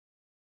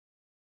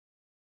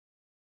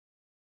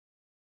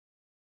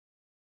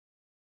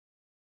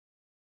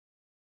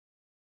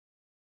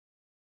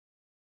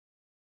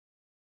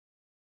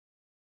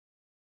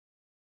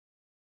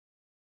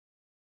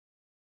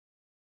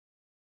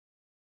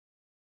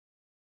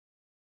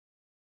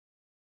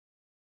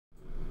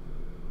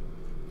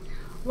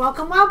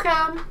Welcome,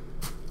 welcome.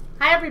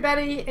 Hi,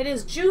 everybody. It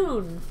is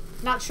June.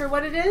 Not sure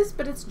what it is,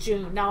 but it's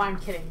June. No, I'm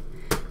kidding.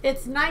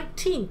 It's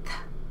 19th.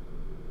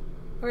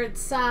 Or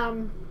it's,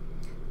 in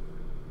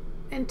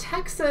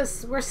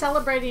Texas, we're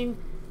celebrating,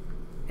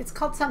 it's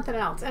called something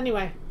else.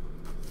 Anyway,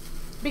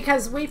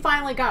 because we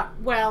finally got,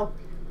 well,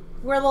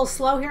 we're a little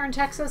slow here in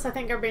Texas. I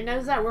think everybody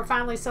knows that. We're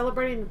finally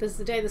celebrating that this is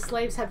the day the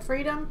slaves had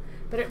freedom.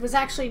 But it was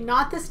actually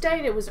not this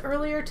date. It was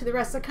earlier to the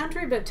rest of the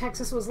country, but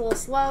Texas was a little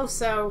slow,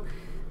 so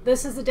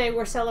this is the day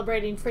we're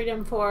celebrating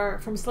freedom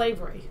from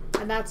slavery.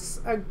 And that's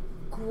a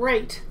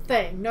great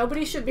thing.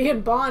 Nobody should be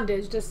in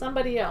bondage to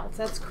somebody else.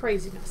 That's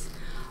craziness.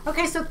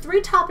 Okay, so 3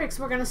 topics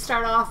we're going to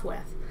start off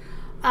with.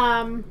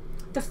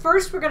 The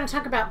first, we're going to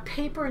talk about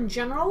paper in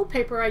general,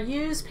 paper I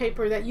use,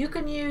 paper that you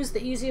can use,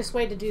 the easiest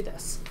way to do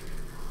this.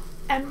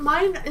 And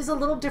mine is a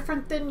little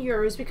different than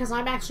yours because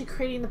I'm actually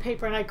creating the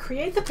paper, and I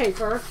create the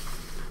paper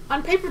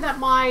on paper that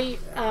my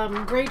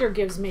grader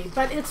gives me.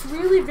 But it's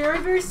really very,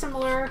 very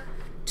similar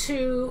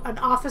to an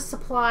office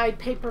supply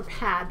paper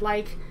pad,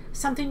 like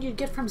something you'd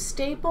get from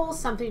Staples,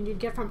 something you'd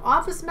get from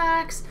Office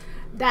Max.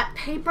 That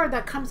paper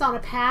that comes on a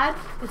pad,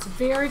 it's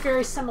very,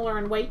 very similar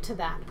in weight to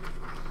that.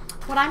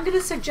 What I'm going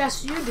to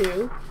suggest you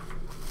do,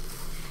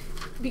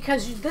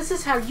 because this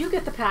is how you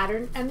get the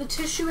pattern, and the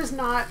tissue is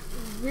not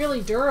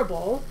really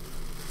durable.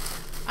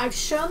 I've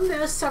shown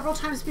this several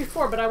times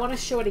before, but I want to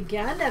show it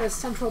again at a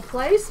central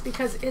place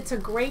because it's a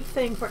great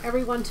thing for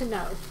everyone to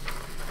know.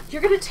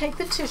 You're going to take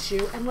the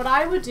tissue, and what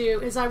I would do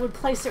is I would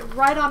place it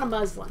right on a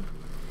muslin.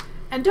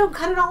 And don't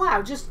cut it all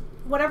out. Just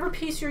whatever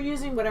piece you're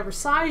using, whatever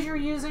size you're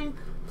using,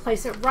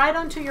 place it right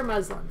onto your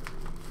muslin.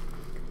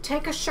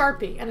 Take a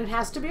Sharpie, and it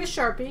has to be a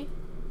Sharpie,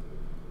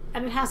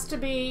 and it has to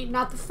be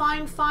not the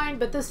fine,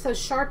 but this says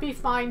Sharpie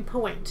fine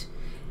point.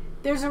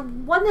 There's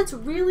one that's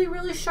really,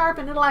 really sharp,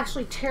 and it'll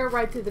actually tear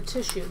right through the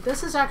tissue.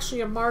 This is actually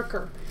a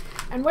marker.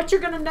 And what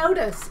you're going to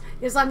notice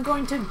is I'm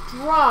going to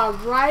draw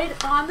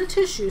right on the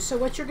tissue. So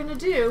what you're going to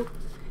do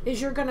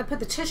is you're going to put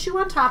the tissue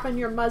on top and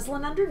your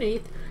muslin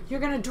underneath. You're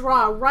going to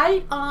draw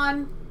right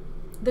on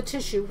the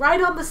tissue,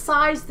 right on the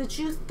size that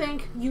you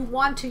think you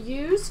want to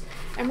use.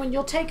 And when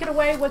you'll take it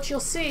away, what you'll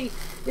see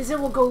is it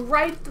will go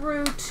right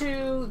through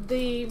to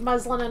the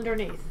muslin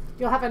underneath.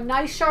 You'll have a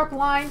nice sharp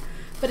line,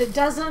 but it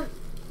doesn't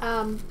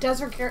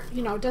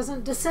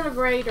doesn't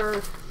disintegrate,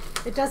 or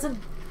it doesn't,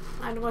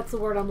 I don't know what's the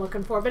word I'm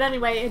looking for, but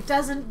anyway, it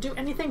doesn't do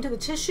anything to the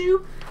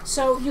tissue,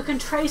 so you can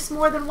trace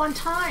more than one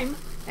time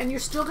and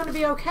you're still going to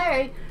be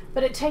okay,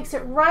 but it takes it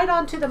right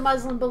onto the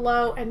muslin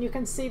below, and you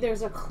can see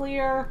there's a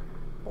clear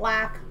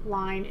black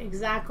line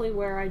exactly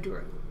where I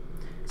drew.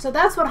 So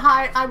that's what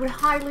I would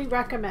highly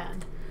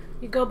recommend.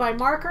 You go by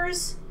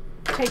markers,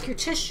 take your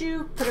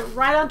tissue, put it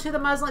right onto the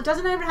muslin. It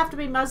doesn't even have to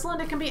be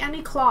muslin, it can be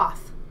any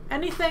cloth,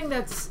 anything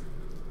that's,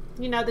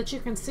 you know, that you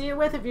can see it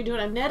with. If you're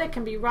doing a knit, it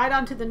can be right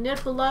onto the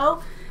knit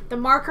below. The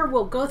marker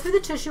will go through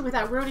the tissue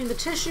without ruining the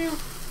tissue.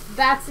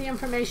 That's the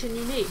information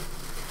you need.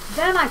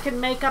 Then I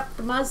can make up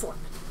the muslin.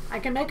 I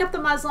can make up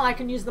the muslin. I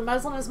can use the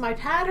muslin as my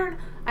pattern.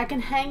 I can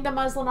hang the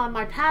muslin on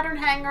my pattern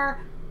hanger.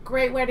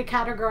 Great way to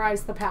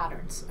categorize the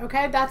patterns.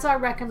 Okay, that's our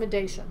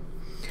recommendation.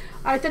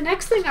 All right, the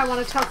next thing I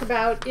want to talk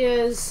about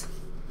is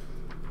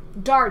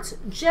darts.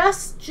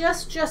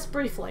 Just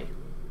briefly.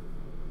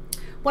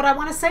 What I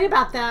want to say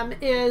about them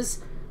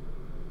is,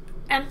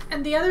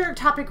 and the other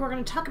topic we're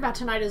going to talk about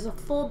tonight is a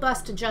full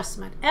bust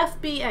adjustment,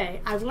 FBA.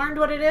 I've learned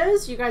what it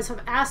is. You guys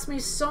have asked me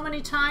so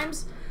many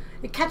times.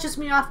 It catches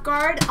me off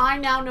guard. I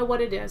now know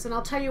what it is, and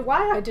I'll tell you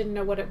why I didn't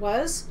know what it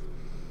was.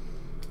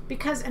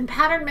 Because in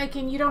pattern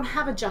making, you don't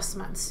have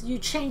adjustments. You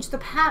change the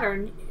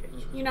pattern.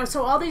 You know,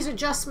 so all these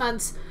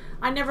adjustments,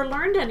 I never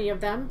learned any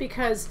of them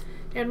because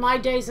in my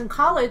days in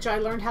college, I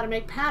learned how to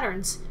make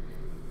patterns.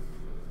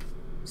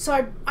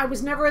 So I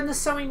was never in the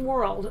sewing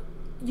world.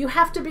 You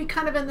have to be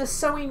kind of in the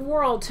sewing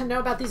world to know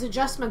about these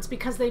adjustments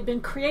because they've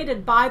been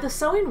created by the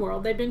sewing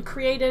world. They've been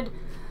created.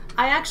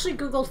 I actually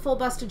Googled full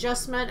bust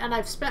adjustment, and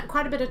I've spent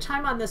quite a bit of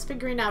time on this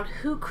figuring out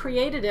who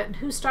created it and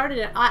who started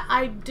it.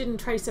 I didn't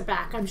trace it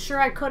back. I'm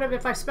sure I could have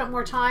if I spent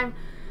more time,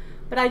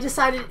 but I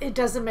decided it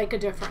doesn't make a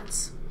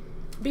difference.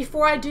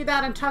 Before I do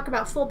that and talk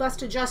about full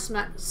bust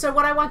adjustment, so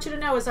what I want you to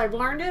know is I've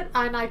learned it,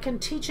 and I can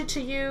teach it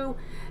to you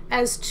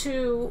as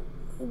to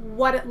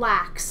what it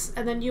lacks,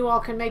 and then you all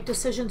can make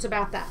decisions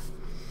about that.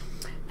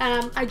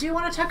 I do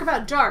want to talk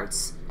about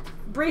darts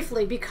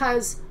briefly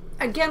because,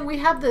 again, we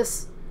have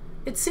this,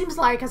 it seems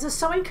like as a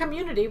sewing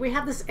community, we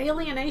have this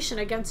alienation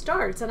against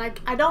darts, and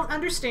I don't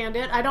understand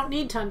it. I don't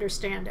need to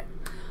understand it.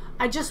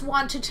 I just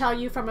want to tell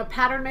you from a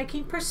pattern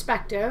making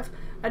perspective,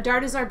 a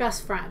dart is our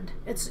best friend.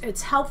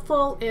 It's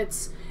helpful.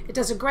 It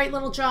does a great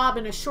little job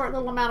in a short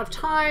little amount of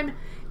time.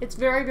 It's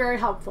very, very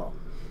helpful.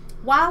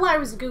 While I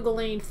was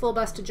Googling full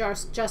bust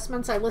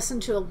adjustments, I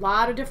listened to a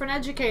lot of different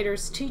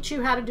educators teach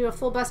you how to do a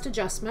full bust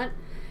adjustment.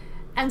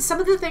 And some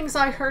of the things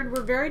I heard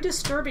were very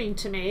disturbing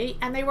to me,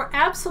 and they were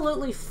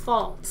absolutely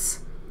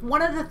false.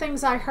 One of the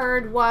things I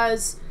heard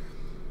was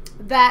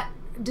that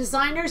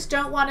designers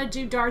don't want to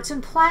do darts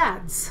in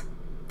plaids.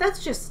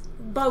 That's just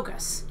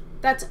bogus.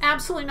 That's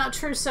absolutely not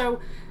true. So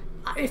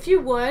if you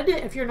would,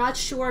 if you're not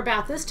sure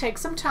about this, take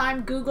some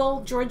time,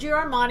 Google Giorgio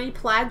Armani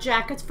plaid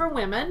jackets for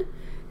women,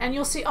 and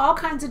you'll see all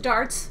kinds of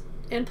darts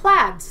in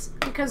plaids,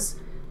 because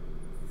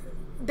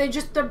they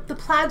just, the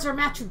plaids are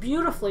matched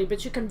beautifully,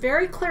 but you can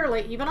very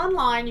clearly, even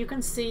online, you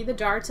can see the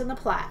darts in the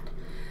plaid.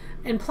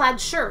 In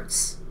plaid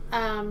shirts,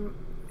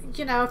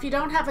 you know, if you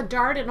don't have a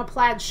dart in a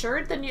plaid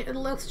shirt, then it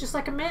looks just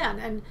like a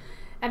man.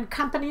 And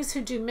companies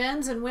who do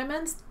men's and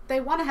women's, they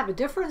want to have a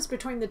difference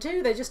between the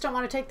two. They just don't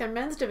want to take their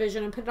men's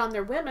division and put it on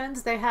their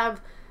women's. They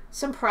have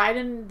some pride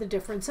in the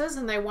differences,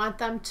 and they want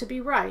them to be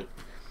right.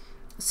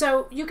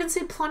 So you can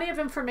see plenty of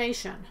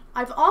information.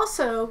 I've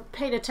also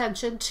paid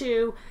attention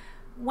to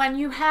when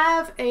you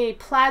have a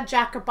plaid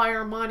jacket by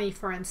Armani,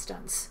 for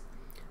instance,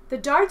 the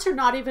darts are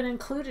not even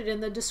included in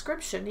the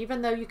description,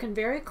 even though you can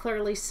very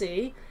clearly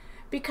see,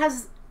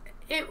 because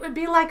it would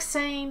be like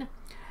saying,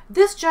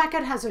 this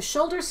jacket has a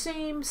shoulder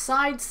seam,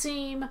 side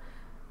seam,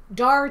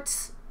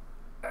 darts.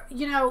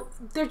 You know,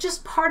 they're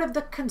just part of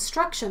the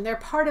construction. They're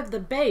part of the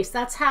base.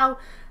 That's how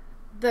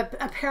the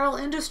apparel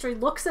industry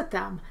looks at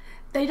them.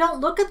 They don't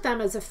look at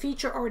them as a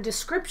feature or a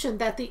description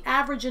that the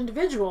average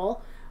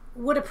individual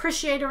would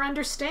appreciate or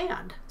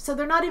understand. So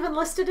they're not even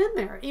listed in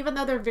there, even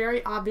though they're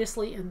very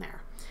obviously in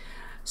there.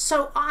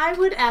 So I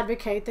would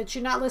advocate that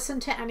you not listen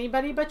to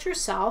anybody but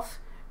yourself.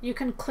 You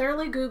can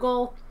clearly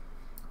Google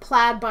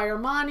plaid by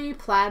Armani,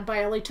 plaid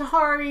by Elie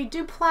Tahari,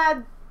 do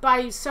plaid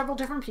by several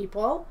different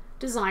people,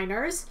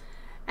 designers,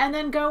 and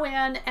then go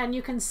in and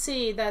you can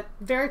see that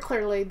very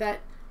clearly that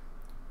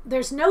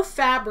there's no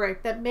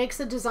fabric that makes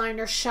a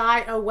designer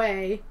shy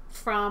away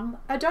from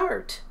a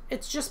dart.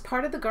 It's just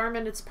part of the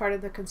garment, it's part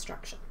of the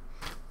construction.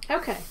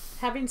 Okay,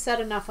 having said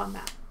enough on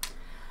that.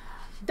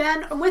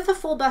 Then with a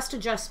full bust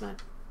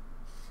adjustment,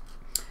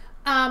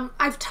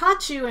 I've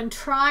taught you and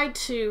tried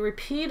to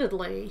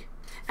repeatedly,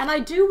 and I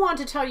do want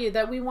to tell you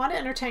that we want to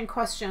entertain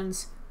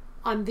questions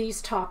on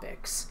these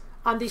topics,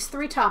 on these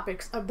three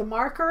topics of the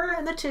marker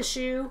and the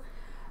tissue,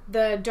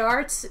 the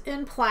darts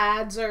in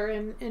plaids or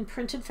in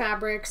printed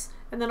fabrics,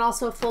 and then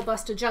also a full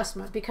bust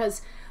adjustment,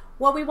 because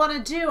what we want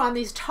to do on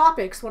these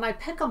topics when I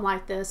pick them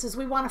like this is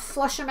we want to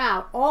flush them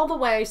out all the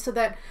way so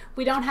that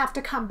we don't have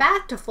to come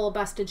back to full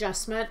bust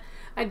adjustment.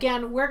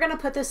 Again, we're going to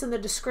put this in the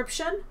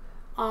description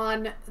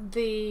on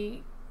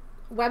the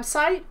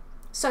website.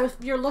 So if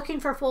you're looking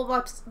for full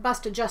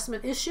bust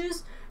adjustment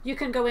issues, you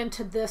can go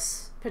into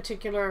this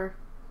particular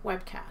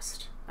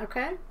webcast.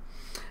 Okay?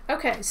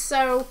 Okay,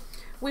 so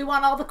we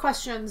want all the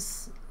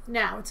questions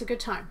now. It's a good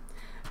time.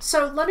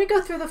 So let me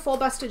go through the full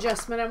bust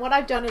adjustment, and what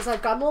I've done is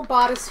I've got a little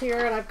bodice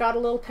here and I've got a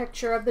little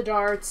picture of the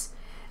darts,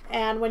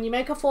 and when you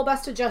make a full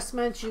bust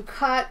adjustment, you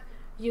cut,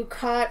 you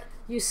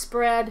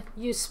spread,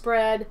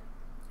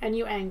 and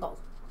you angle.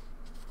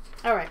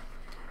 All right.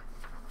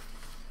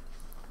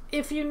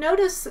 If you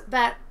notice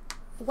that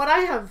what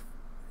I have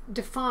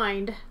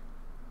defined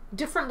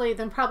differently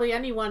than probably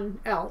anyone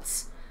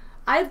else,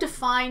 I've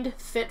defined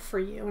fit for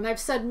you, and I've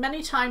said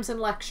many times in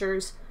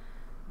lectures,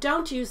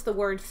 don't use the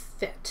word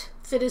fit.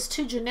 Fit is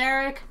too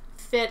generic.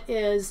 Fit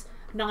is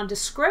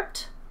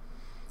nondescript.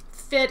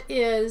 Fit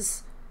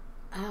is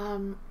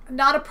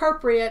not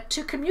appropriate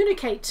to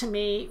communicate to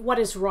me what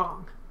is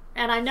wrong.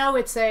 And I know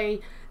it's a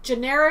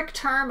generic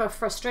term of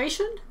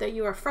frustration, that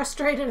you are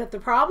frustrated at the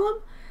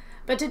problem,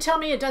 but to tell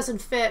me it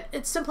doesn't fit,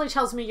 it simply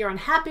tells me you're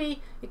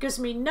unhappy. It gives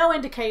me no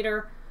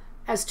indicator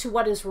as to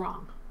what is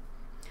wrong.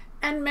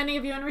 And many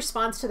of you in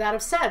response to that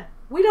have said,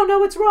 we don't know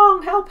what's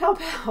wrong, help, help,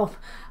 help.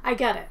 I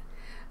get it.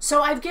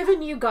 So I've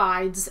given you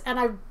guides, and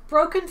I've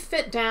broken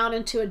fit down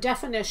into a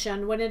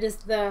definition when it is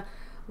the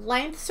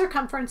length,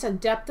 circumference,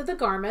 and depth of the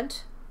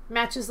garment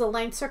matches the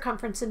length,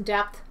 circumference, and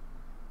depth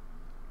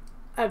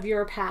of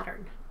your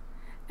pattern.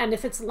 And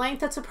if it's length,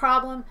 that's a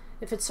problem.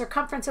 If it's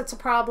circumference, that's a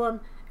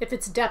problem. If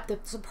it's depth,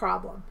 it's a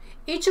problem.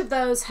 Each of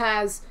those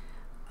has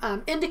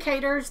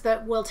indicators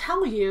that will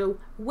tell you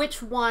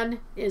which one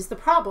is the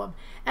problem.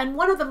 And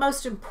one of the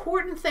most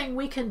important thing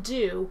we can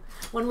do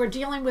when we're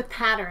dealing with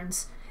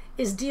patterns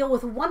is deal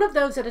with one of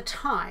those at a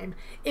time.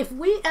 If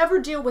we ever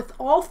deal with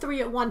all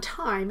three at one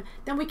time,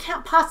 then we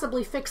can't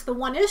possibly fix the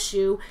one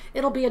issue.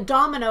 It'll be a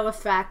domino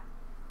effect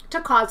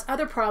to cause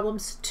other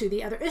problems to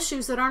the other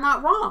issues that are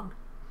not wrong.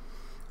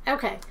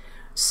 Okay,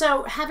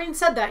 so having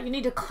said that, you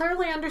need to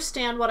clearly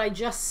understand what I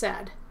just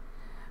said.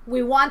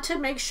 We want to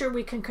make sure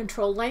we can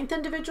control length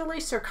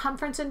individually,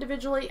 circumference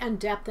individually, and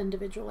depth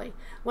individually.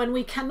 When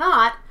we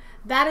cannot,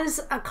 that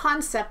is a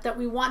concept that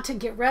we want to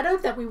get rid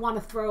of, that we want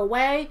to throw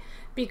away,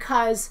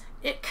 because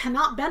it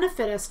cannot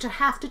benefit us to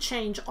have to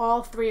change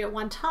all three at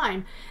one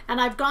time. And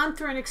I've gone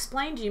through and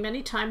explained to you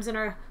many times in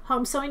our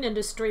home sewing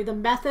industry the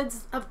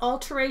methods of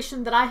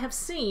alteration that I have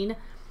seen.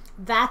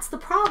 That's the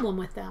problem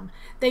with them.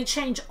 They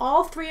change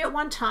all three at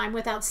one time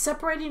without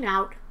separating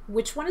out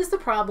which one is the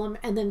problem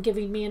and then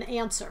giving me an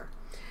answer.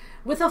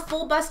 With a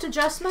full bust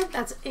adjustment,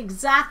 that's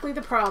exactly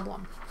the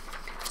problem.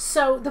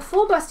 So the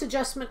full bust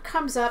adjustment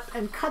comes up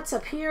and cuts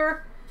up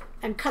here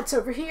and cuts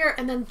over here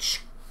and then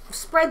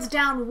spreads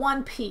down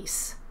one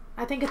piece.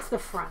 I think it's the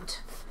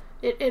front.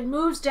 It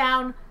moves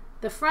down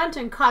the front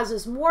and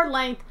causes more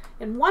length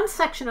in one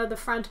section of the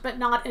front, but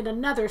not in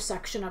another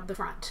section of the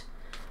front.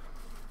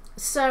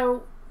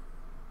 So,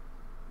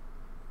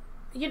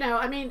 you know,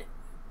 I mean,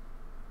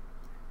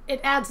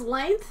 it adds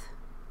length,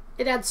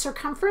 it adds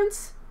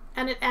circumference,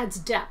 and it adds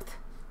depth.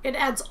 It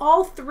adds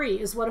all three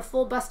is what a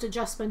full bust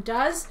adjustment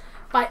does.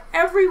 By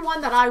every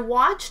one that I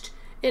watched,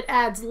 it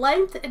adds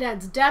length, it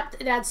adds depth,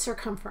 it adds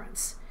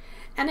circumference.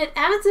 And it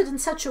adds it in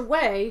such a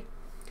way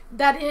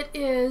that it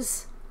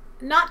is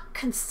not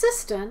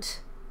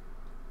consistent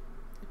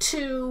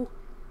to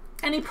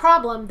any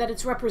problem that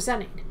it's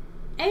representing.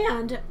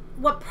 And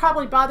what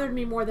probably bothered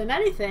me more than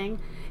anything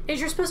is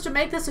you're supposed to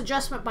make this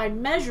adjustment by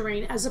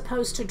measuring as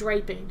opposed to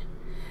draping.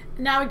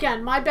 Now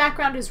again, my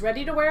background is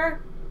ready to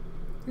wear.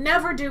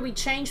 Never do we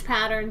change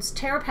patterns,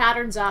 tear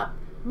patterns up,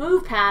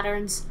 move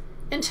patterns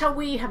until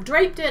we have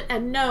draped it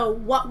and know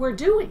what we're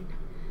doing.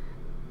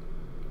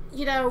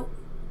 You know,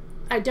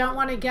 I don't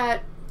want to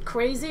get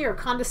crazy or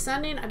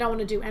condescending. I don't want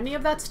to do any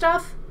of that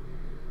stuff.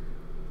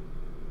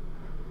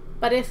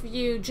 But if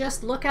you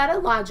just look at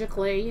it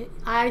logically,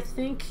 I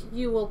think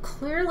you will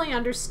clearly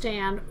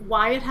understand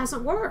why it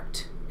hasn't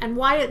worked and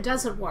why it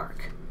doesn't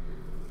work.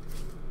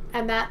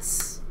 And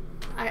that's,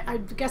 I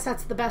guess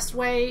that's the best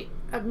way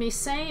of me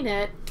saying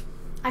it.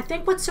 I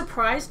think what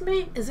surprised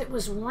me is it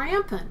was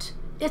rampant.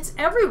 It's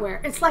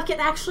everywhere. It's like it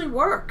actually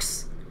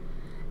works.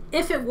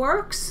 If it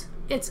works,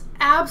 it's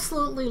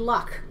absolutely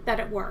luck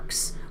that it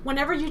works.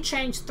 Whenever you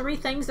change 3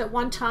 things at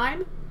one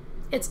time,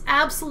 it's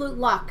absolute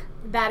luck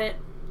that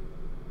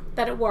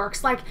it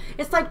works. Like,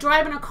 it's like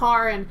driving a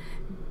car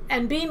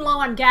and being low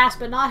on gas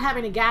but not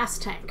having a gas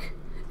tank.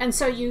 And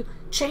so you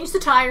change the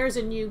tires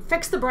and you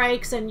fix the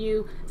brakes and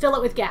you fill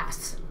it with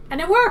gas. And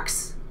it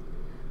works.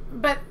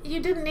 But you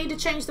didn't need to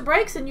change the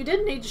brakes and you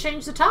didn't need to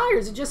change the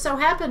tires. It just so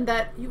happened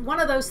that one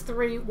of those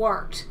 3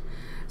 worked.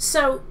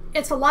 So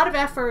it's a lot of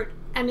effort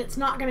and it's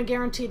not going to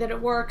guarantee that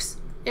it works.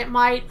 It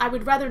might. I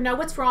would rather know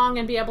what's wrong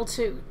and be able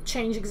to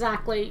change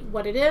exactly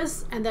what it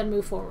is and then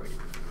move forward.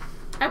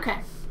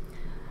 Okay.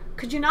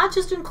 Could you not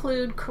just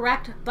include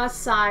correct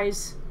bust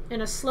size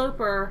in a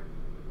sloper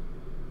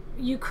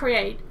you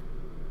create,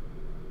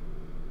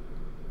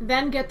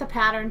 then get the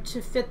pattern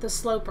to fit the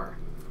sloper?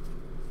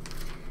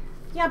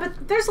 Yeah,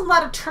 but there's a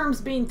lot of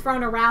terms being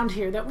thrown around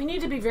here that we need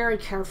to be very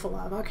careful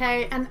of,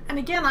 okay? And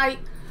again,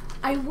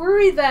 I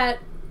worry that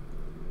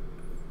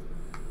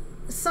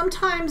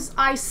sometimes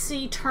I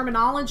see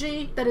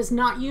terminology that is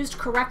not used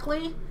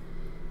correctly.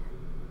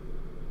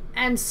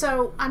 And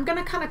so I'm going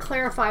to kind of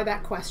clarify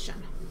that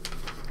question.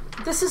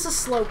 This is a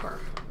sloper.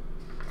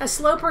 A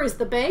sloper is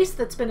the base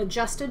that's been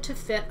adjusted to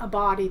fit a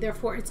body,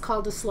 therefore it's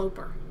called a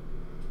sloper.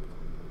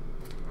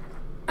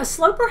 A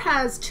sloper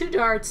has 2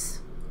 darts,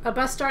 a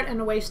bust dart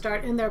and a waist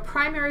dart, in their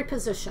primary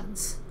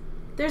positions.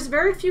 There's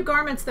very few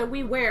garments that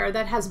we wear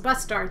that has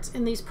bust darts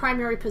in these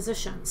primary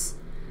positions.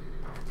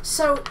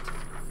 So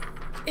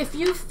if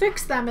you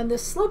fix them in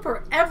this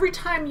sloper, every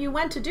time you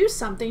went to do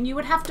something, you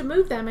would have to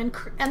move them, and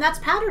that's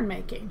pattern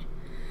making.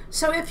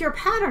 So if you're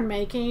pattern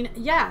making,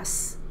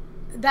 yes,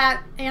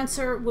 that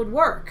answer would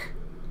work.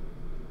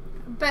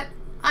 But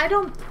I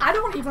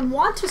don't even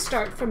want to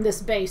start from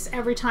this base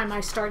every time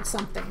I start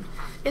something.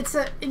 It's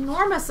an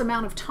enormous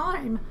amount of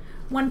time,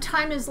 when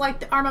time is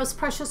like our most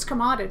precious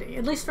commodity.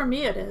 At least for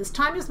me it is.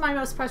 Time is my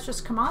most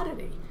precious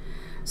commodity.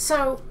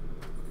 So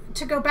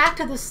to go back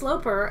to the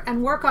sloper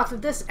and work off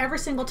of this every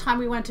single time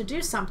we went to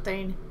do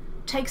something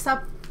takes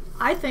up,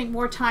 I think,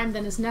 more time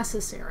than is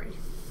necessary.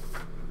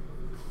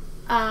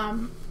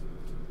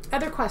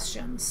 Other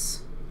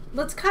questions?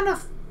 Let's kind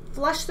of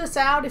flush this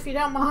out, if you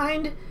don't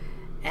mind,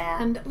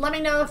 and let me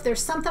know if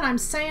there's something I'm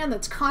saying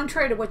that's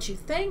contrary to what you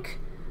think,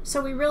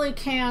 so we really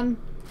can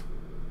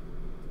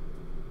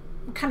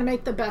kind of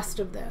make the best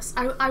of this.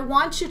 I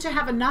want you to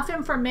have enough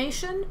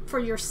information for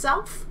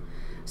yourself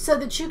so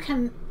that you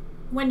can,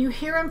 when you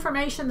hear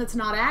information that's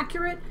not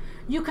accurate,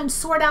 you can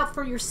sort out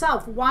for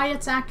yourself why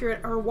it's accurate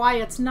or why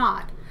it's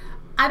not.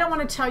 I don't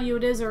want to tell you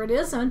it is or it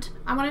isn't.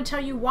 I want to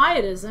tell you why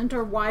it isn't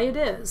or why it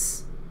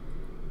is,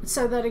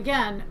 so that,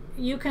 again,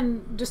 you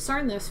can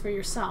discern this for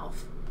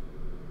yourself.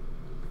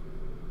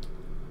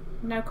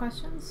 No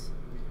questions?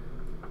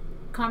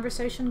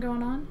 Conversation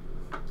going on?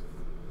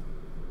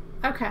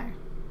 Okay.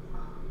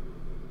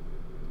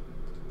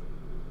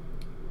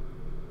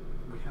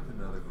 We have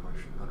another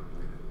question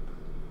unrelated,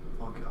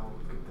 but I'll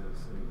get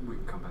this and we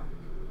can come back.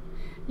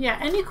 Yeah,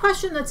 any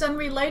question that's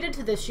unrelated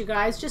to this, you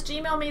guys, just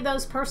email me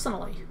those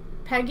personally.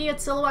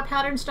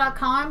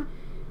 Peggy@silhouettepatterns.com.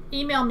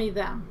 Email me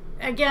them.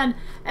 Again,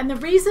 and the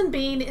reason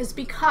being is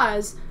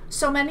because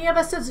so many of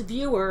us as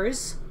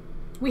viewers,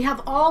 we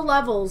have all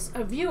levels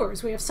of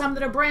viewers. We have some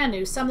that are brand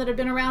new, some that have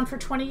been around for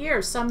 20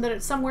 years, some that are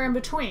somewhere in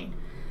between.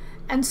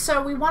 And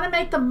so we want to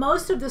make the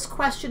most of this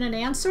question and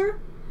answer.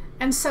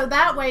 And so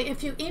that way,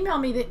 if you email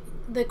me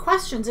the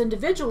questions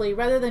individually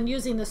rather than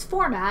using this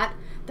format,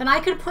 then I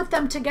could put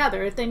them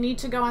together. If they need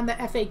to go on the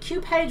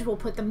FAQ page, we'll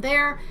put them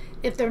there.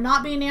 If they're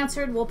not being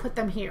answered, we'll put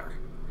them here.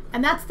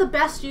 And that's the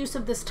best use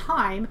of this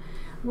time,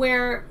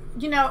 where,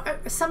 you know,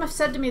 some have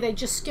said to me they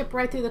just skip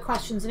right through the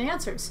questions and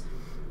answers.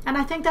 And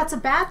I think that's a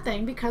bad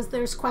thing, because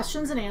there's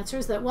questions and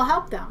answers that will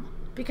help them,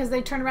 because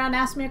they turn around and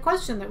ask me a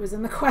question that was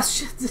in the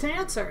questions and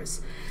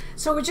answers.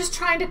 So we're just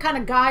trying to kind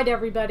of guide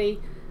everybody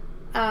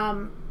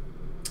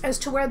as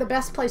to where the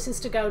best places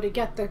to go to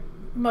get the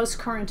most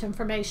current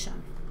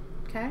information.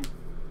 Okay? And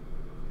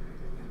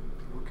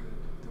we're good.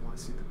 They want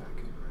to see the back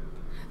of your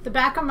wrap. The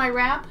back of my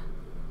wrap.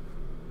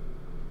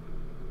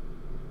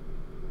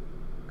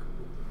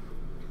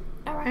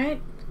 All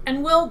right.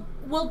 And we'll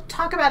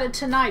talk about it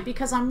tonight,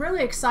 because I'm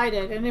really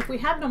excited. And if we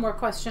have no more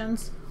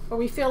questions, or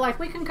we feel like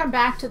we can come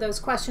back to those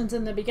questions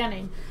in the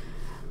beginning.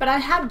 But I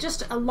had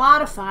just a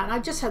lot of fun. I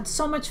just had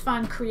so much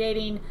fun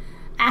creating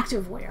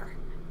activewear.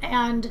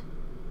 And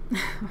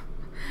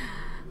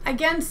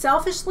again,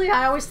 selfishly,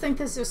 I always think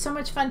this is so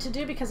much fun to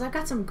do, because I've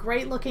got some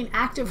great looking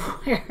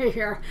activewear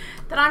here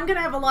that I'm going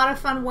to have a lot of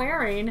fun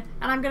wearing,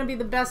 and I'm going to be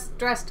the best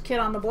dressed kid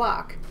on the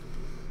block.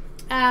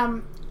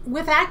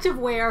 With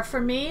activewear,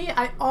 for me,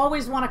 I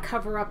always want a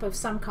cover up of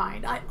some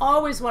kind. I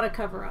always want a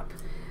cover up.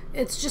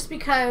 It's just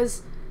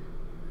because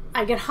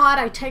I get hot,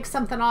 I take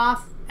something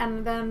off,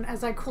 and then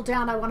as I cool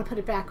down, I want to put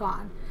it back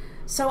on.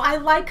 So I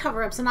like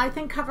cover-ups, and I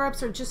think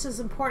cover-ups are just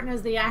as important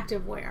as the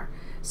activewear.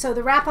 So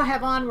the wrap I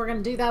have on, we're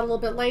going to do that a little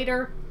bit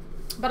later,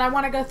 but I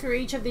want to go through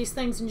each of these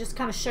things and just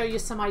kind of show you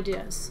some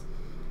ideas.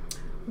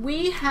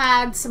 We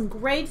had some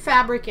great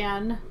fabric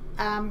in.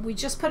 We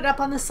just put it up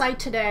on the site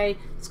today.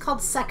 It's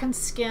called Second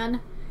Skin.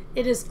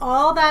 It is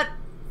all that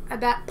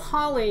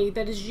poly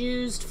that is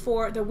used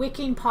for the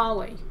wicking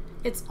poly.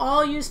 It's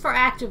all used for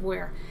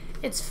activewear.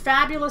 It's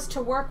fabulous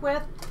to work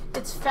with.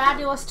 It's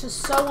fabulous to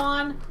sew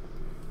on.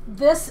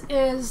 This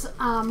is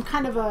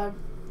kind of a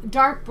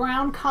dark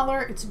brown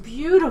color. It's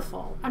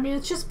beautiful. I mean,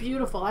 it's just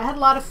beautiful. I had a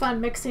lot of fun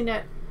mixing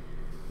it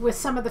with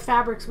some of the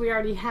fabrics we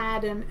already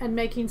had and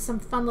making some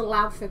fun little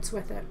outfits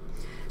with it.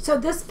 So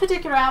this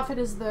particular outfit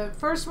is the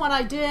first one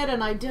I did,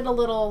 and I did a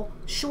little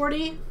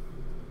shorty,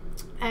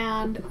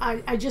 and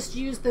I just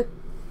used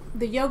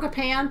the yoga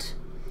pant.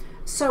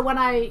 So when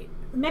I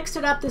mixed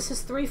it up, this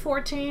is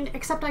 314,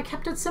 except I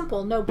kept it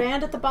simple. No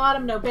band at the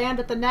bottom, no band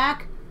at the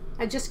neck.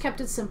 I just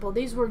kept it simple.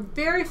 These were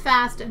very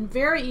fast and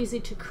very easy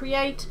to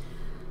create.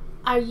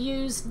 I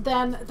used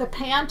then the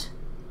pant,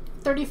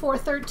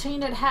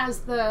 3413. It has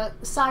the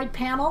side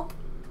panel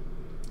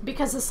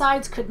because the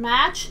sides could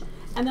match.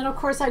 And then of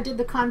course I did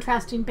the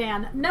contrasting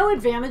band. No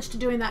advantage to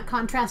doing that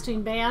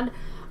contrasting band.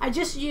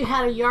 You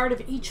had a yard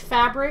of each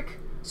fabric.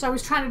 So I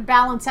was trying to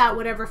balance out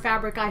whatever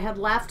fabric I had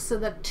left so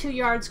that 2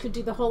 yards could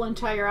do the whole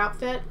entire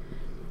outfit.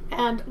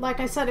 And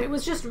like I said, it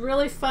was just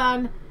really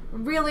fun,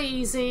 really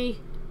easy,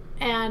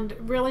 and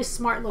really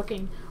smart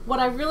looking. What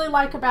I really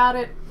like about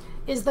it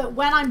is that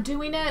when I'm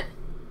doing it,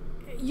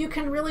 you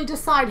can really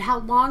decide how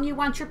long you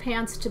want your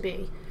pants to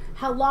be,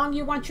 how long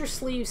you want your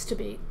sleeves to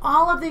be.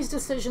 All of these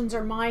decisions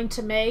are mine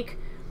to make,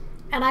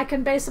 and I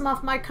can base them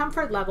off my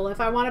comfort level. If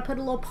I want to put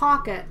a little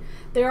pocket,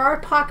 there are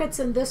pockets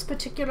in this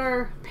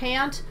particular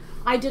pant.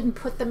 I didn't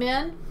put them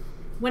in.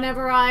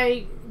 Whenever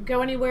I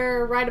go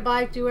anywhere, ride a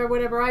bike, do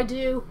whatever I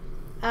do,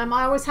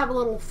 I always have a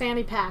little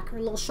fanny pack or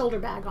a little shoulder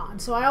bag on.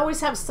 So I always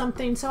have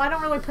something, so I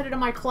don't really put it in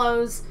my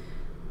clothes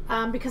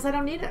because I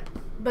don't need it.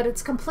 But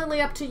it's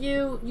completely up to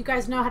you. You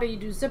guys know how to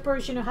do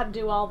zippers, you know how to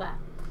do all that.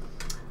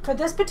 For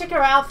this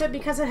particular outfit,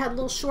 because it had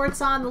little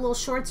shorts on, the little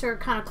shorts are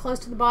kind of close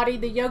to the body.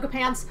 The yoga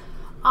pants,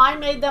 I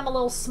made them a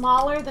little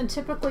smaller than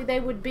typically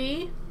they would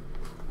be.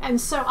 And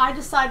so I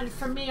decided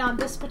for me on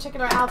this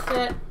particular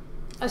outfit,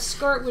 a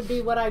skirt would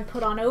be what I'd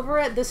put on over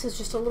it. This is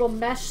just a little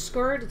mesh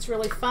skirt. It's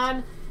really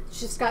fun. It's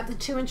just got the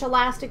 2-inch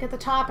elastic at the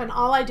top, and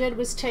all I did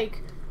was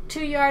take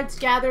 2 yards,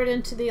 gather it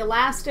into the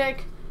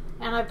elastic,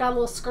 and I've got a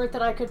little skirt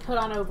that I could put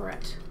on over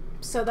it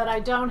so that I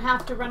don't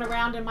have to run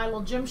around in my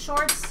little gym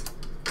shorts.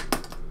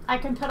 I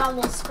can put on a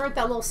little skirt.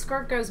 That little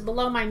skirt goes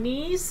below my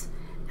knees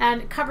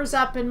and it covers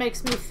up and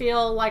makes me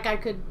feel like I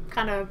could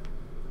kind of,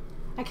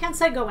 I can't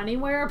say go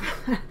anywhere,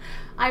 but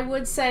I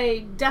would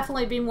say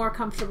definitely be more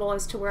comfortable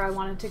as to where I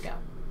wanted to go.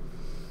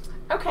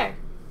 Okay,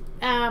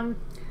 a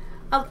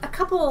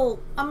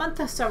month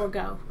or so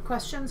ago.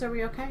 Questions? Are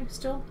we okay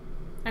still?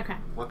 Okay.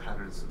 What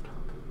pattern is the top?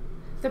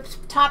 The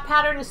top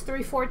pattern is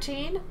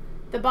 314.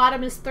 The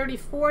bottom is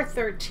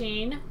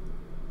 3413.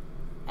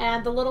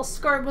 And the little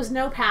skirt was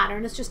no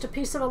pattern. It's just a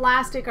piece of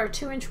elastic or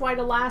 2-inch white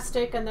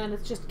elastic, and then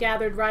it's just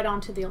gathered right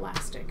onto the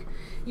elastic.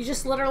 You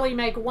just literally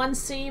make one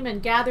seam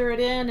and gather it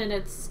in, and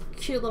it's a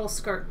cute little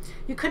skirt.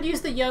 You could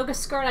use the yoga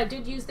skirt. I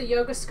did use the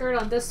yoga skirt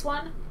on this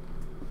one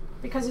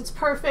because it's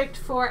perfect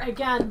for,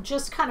 again,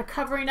 just kind of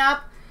covering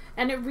up.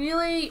 And it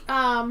really,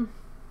 I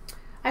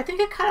think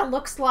it kind of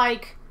looks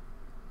like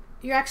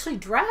you're actually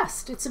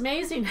dressed. It's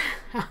amazing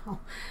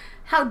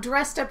how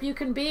dressed up you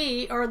can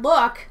be or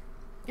look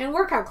in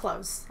workout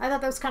clothes. I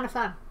thought that was kind of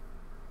fun.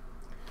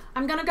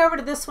 I'm going to go over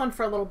to this one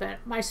for a little bit,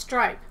 my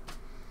stripe.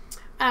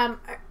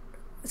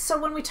 So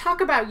when we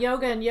talk about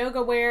yoga and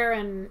yoga wear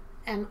and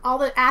all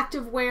the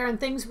active wear and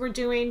things we're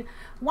doing,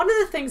 one of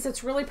the things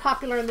that's really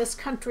popular in this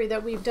country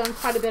that we've done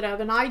quite a bit of,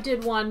 and I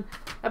did one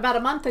about a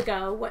month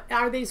ago,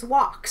 are these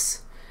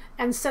walks.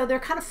 And so they're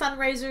kind of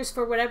fundraisers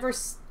for whatever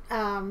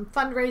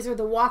fundraiser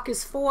the walk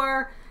is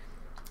for.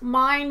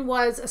 Mine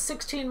was a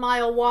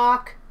 16-mile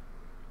walk,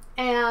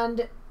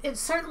 and it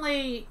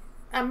certainly,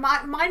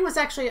 mine was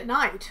actually at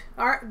night.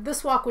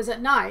 This walk was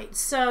at night,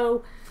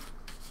 so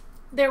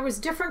there was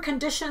different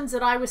conditions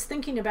that I was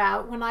thinking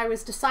about when I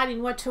was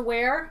deciding what to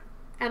wear.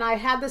 And I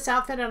had this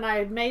outfit, and I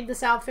had made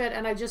this outfit,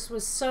 and I just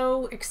was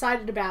so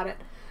excited about it.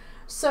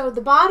 So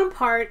the bottom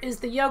part is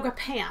the yoga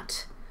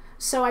pant.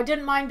 So I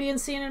didn't mind being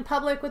seen in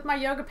public with my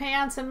yoga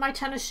pants and my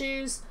tennis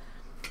shoes.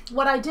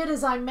 What I did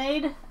is I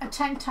made a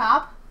tank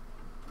top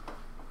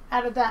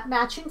out of that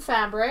matching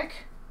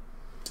fabric.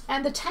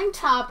 And the tank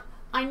top,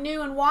 I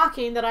knew in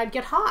walking that I'd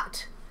get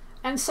hot.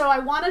 And so I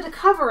wanted a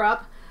cover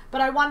up,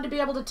 but I wanted to be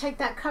able to take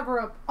that cover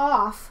up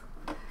off.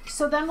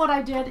 So then what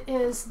I did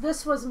is,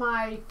 this is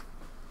my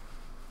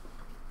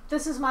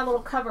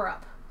little cover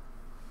up.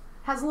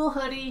 Has a little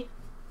hoodie.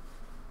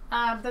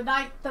 The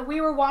night that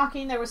we were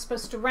walking, there was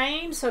supposed to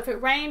rain, so if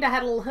it rained, I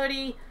had a little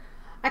hoodie.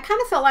 I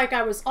kind of felt like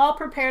I was all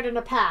prepared in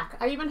a pack.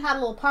 I even had a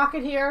little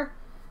pocket here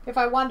if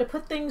I wanted to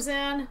put things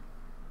in.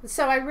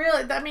 So I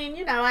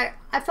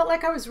felt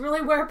like I was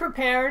really well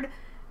prepared,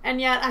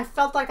 and yet I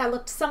felt like I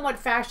looked somewhat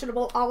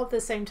fashionable all at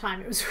the same time.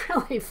 It was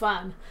really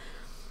fun.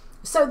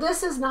 So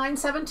this is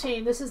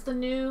 917. This is the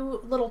new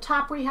little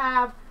top we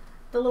have.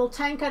 The little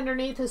tank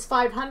underneath is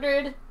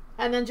 500,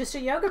 and then just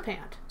a yoga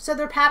pant. So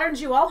they're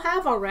patterns you all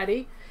have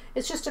already.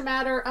 It's just a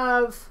matter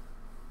of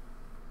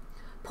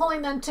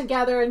pulling them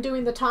together and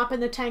doing the top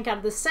and the tank out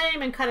of the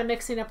same and kind of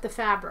mixing up the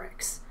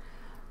fabrics.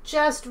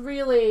 Just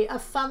really a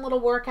fun little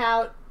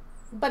workout.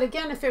 But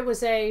again, if it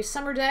was a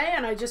summer day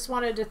and I just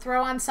wanted to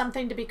throw on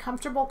something to be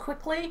comfortable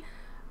quickly,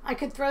 I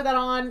could throw that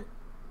on.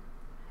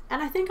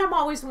 And I think I'm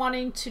always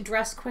wanting to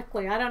dress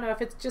quickly. I don't know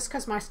if it's just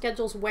because my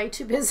schedule's way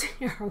too busy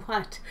or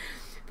what.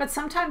 But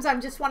sometimes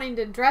I'm just wanting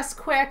to dress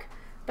quick,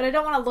 but I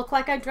don't want to look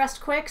like I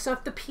dressed quick. So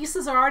if the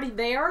pieces are already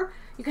there,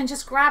 you can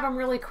just grab them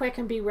really quick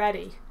and be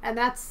ready. And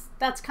that's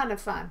kind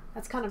of fun.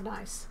 That's kind of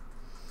nice.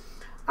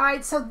 All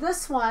right, so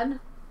this one,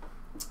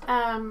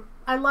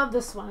 I love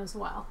this one as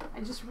well.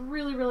 I just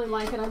really, really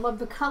like it. I love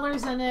the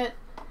colors in it.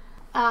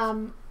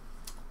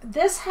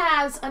 This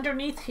has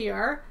underneath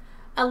here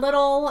a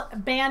little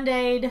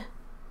Band-Aid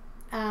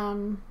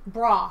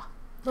bra.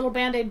 Little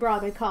Band-Aid bra,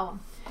 they call them.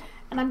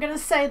 And I'm going to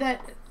say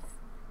that,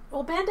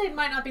 well, Band-Aid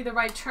might not be the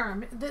right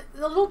term. The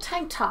little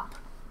tank top.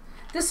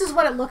 This is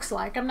what it looks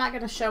like. I'm not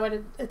going to show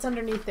it. It's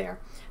underneath there.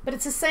 But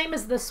it's the same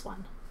as this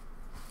one.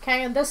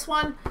 Okay, and this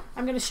one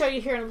I'm going to show you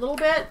here in a little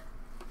bit.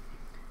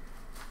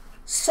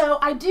 So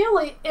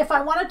ideally, if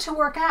I wanted to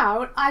work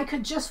out, I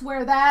could just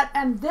wear that,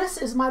 and this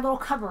is my little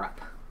cover-up.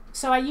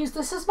 So I use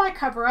this as my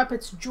cover-up.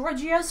 It's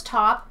Giorgio's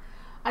top.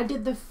 I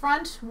did the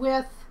front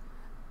with,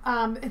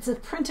 it's a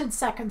printed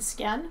second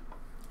skin,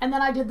 and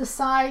then I did the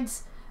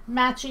sides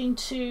matching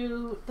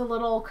to the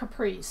little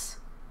capris.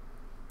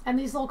 And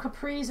these little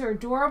capris are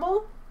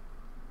adorable.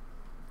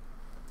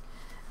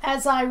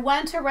 As I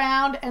went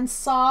around and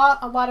saw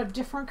a lot of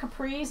different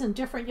capris and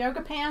different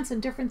yoga pants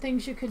and different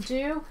things you could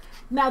do.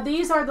 Now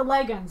these are the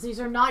leggings. These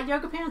are not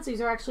yoga pants.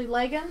 These are actually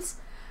leggings.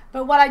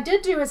 But what I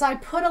did do is I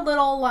put a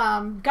little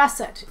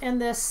gusset in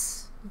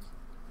this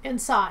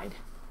inside.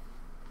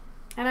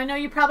 And I know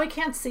you probably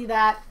can't see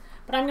that,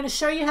 but I'm going to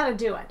show you how to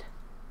do it.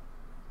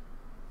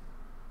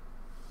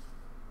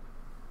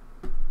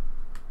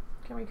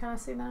 Can we kind of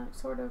see that,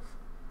 sort of?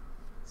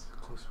 It's as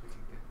close as we can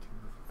get to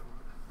the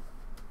thought.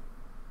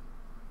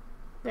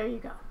 There you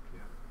go. Yeah.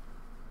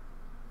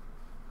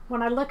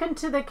 When I look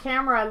into the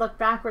camera, I look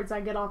backwards, I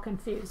get all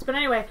confused. But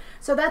anyway,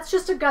 so that's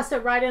just a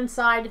gusset right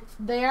inside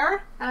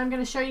there, and I'm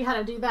going to show you how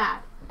to do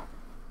that.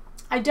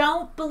 I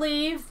don't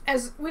believe,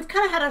 as we've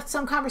kind of had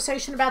some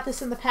conversation about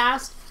this in the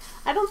past,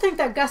 I don't think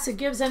that gusset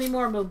gives any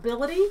more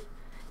mobility.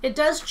 It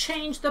does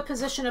change the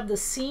position of the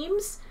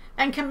seams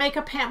and can make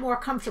a pant more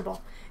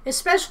comfortable,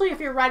 especially if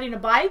you're riding a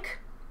bike,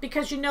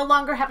 because you no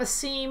longer have a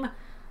seam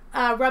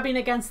rubbing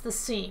against the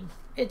seam.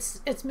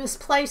 It's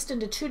misplaced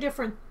into two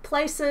different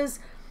places,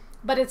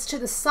 but it's to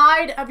the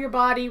side of your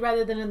body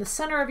rather than in the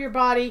center of your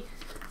body.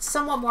 It's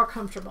somewhat more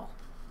comfortable.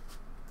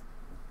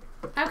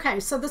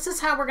 Okay, so this is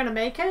how we're going to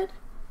make it.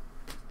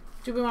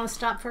 Do we want to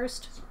stop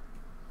first?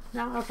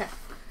 No? Okay.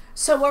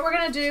 So what we're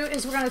going to do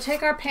is we're going to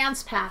take our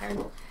pants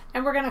pattern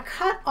and we're going to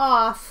cut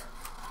off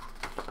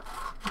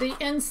the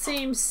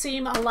inseam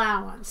seam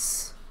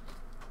allowance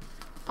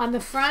on the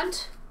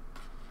front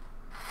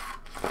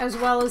as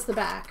well as the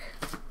back.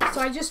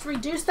 So I just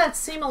reduced that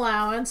seam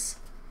allowance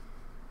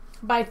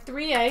by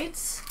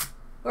 3/8,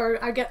 or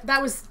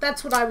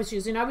that's what I was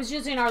using. I was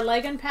using our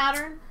legging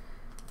pattern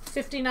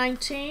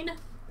 5019,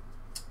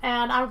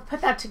 and I would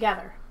put that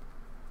together.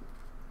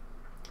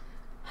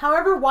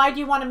 However wide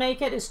you want to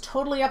make it is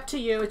totally up to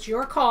you. It's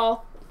your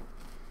call.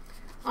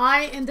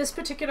 I, in this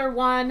particular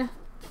one,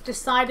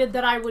 decided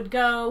that I would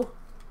go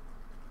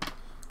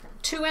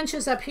 2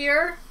 inches up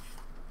here,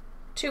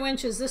 2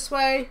 inches this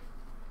way,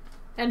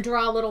 and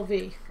draw a little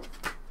V.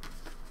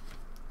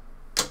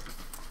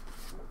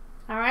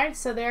 All right,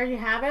 so there you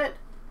have it.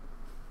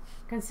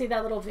 You can see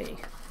that little V.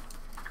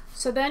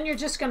 So then you're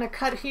just going to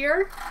cut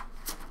here.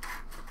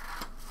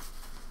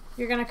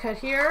 You're going to cut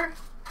here.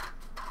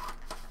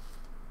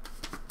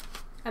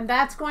 And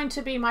that's going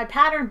to be my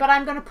pattern, but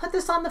I'm going to put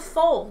this on the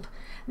fold.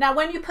 Now,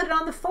 when you put it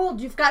on the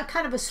fold, you've got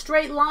kind of a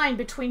straight line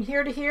between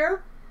here to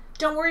here.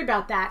 Don't worry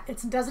about that.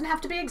 It doesn't have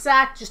to be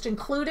exact. Just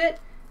include it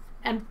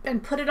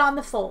and put it on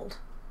the fold.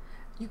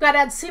 You've got to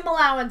add seam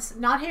allowance,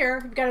 not here.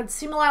 You've got to add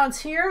seam allowance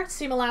here,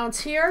 seam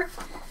allowance here.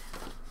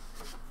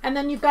 And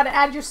then you've got to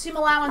add your seam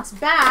allowance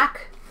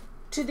back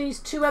to these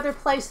two other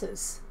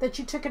places that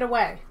you took it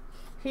away,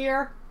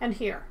 here and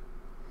here.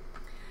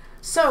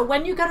 So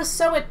when you go to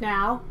sew it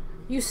now,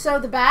 you sew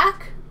the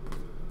back,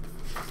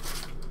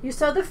 you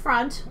sew the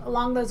front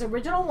along those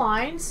original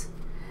lines,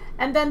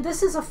 and then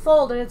this is a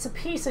fold and it's a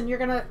piece, and you're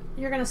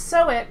gonna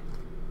sew it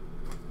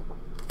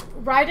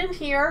right in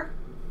here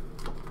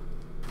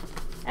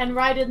and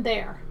right in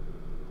there.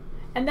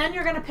 And then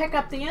you're gonna pick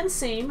up the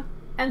inseam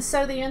and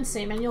sew the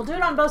inseam, and you'll do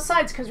it on both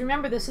sides because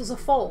remember, this is a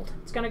fold.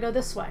 It's gonna go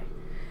this way.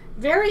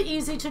 Very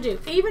easy to do.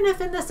 Even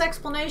if in this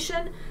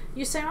explanation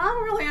you say, well, I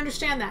don't really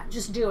understand that,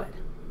 just do it.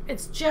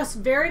 It's just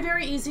very,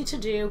 very easy to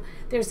do.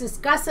 There's this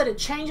gusset, it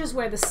changes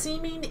where the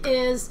seaming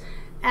is,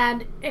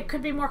 and it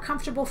could be more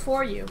comfortable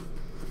for you.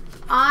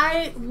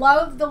 I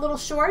love the little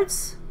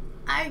shorts.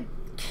 I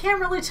can't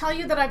really tell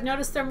you that I've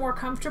noticed they're more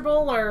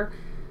comfortable or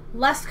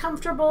less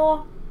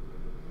comfortable.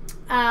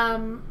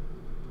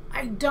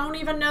 I don't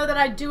even know that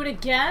I'd do it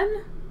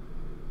again,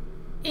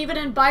 even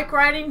in bike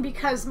riding,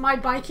 because my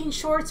biking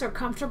shorts are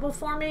comfortable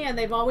for me and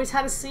they've always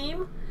had a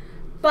seam.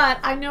 But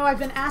I know I've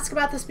been asked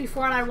about this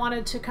before, and I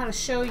wanted to kind of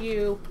show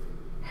you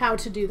how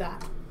to do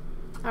that.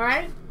 All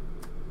right?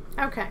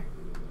 Okay.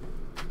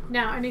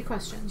 Now, any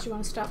questions? You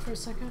want to stop for a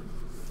second?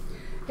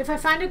 If I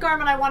find a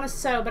garment I want to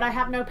sew, but I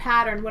have no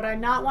pattern, would I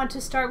not want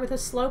to start with a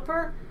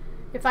sloper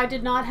if I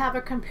did not have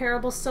a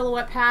comparable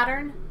silhouette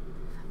pattern?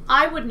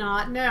 I would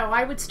not, no.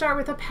 I would start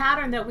with a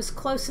pattern that was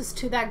closest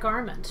to that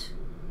garment.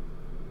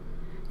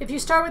 If you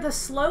start with a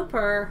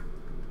sloper,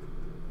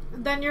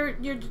 then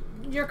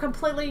you're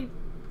completely...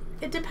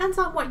 It depends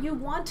on what you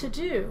want to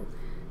do.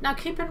 Now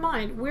keep in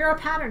mind, we're a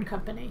pattern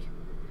company.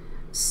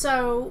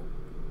 So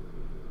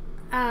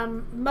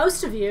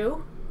most of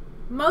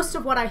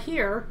what I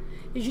hear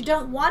is you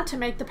don't want to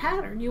make the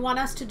pattern. You want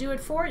us to do it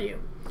for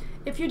you.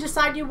 If you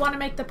decide you want to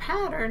make the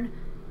pattern,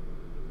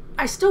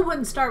 I still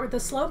wouldn't start with a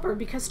sloper,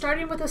 because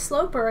starting with a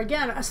sloper,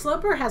 again, a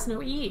sloper has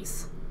no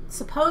ease.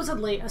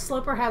 Supposedly, a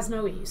sloper has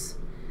no ease.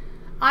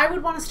 I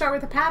would want to start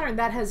with a pattern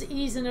that has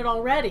ease in it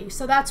already.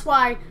 So that's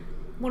why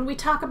when we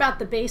talk about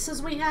the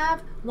bases we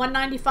have,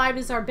 195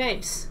 is our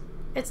base.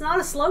 It's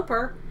not a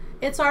sloper.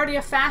 It's already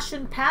a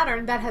fashioned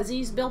pattern that has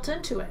ease built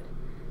into it.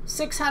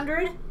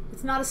 600,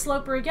 it's not a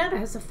sloper again. It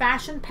has a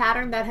fashioned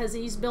pattern that has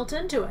ease built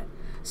into it.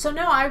 So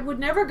no, I would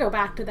never go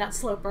back to that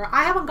sloper.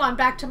 I haven't gone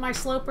back to my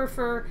sloper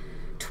for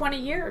 20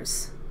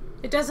 years.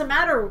 It doesn't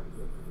matter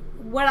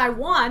what I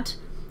want.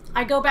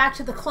 I go back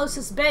to the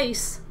closest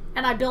base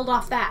and I build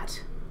off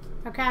that.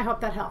 Okay, I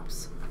hope that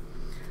helps.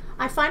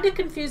 I find it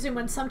confusing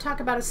when some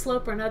talk about a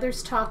sloper and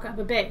others talk of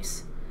a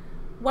base.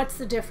 What's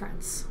the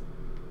difference?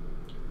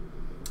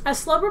 A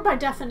sloper, by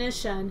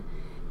definition,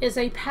 is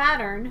a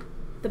pattern,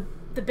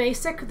 the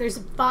basic, there's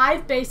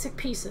 5 basic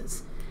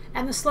pieces,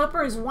 and the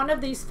sloper is one of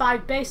these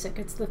 5 basic.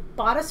 It's the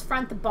bodice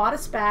front, the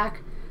bodice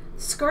back,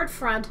 skirt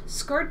front,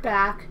 skirt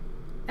back,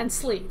 and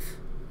sleeve.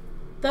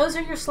 Those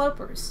are your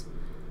slopers.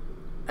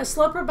 A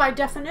sloper, by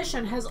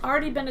definition, has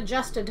already been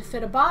adjusted to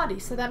fit a body,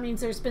 so that means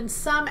there's been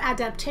some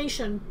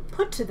adaptation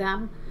put to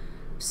them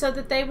so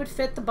that they would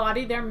fit the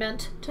body they're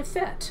meant to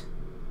fit.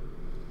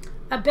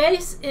 A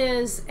base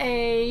is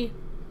a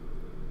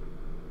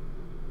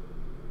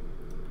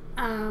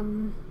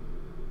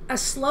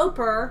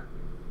sloper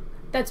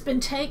that's been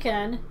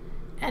taken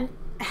and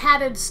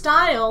added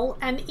style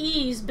and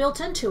ease built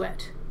into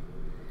it.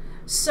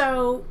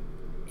 So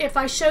if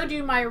I showed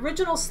you my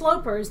original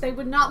slopers, they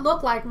would not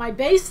look like my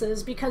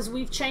bases because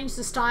we've changed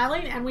the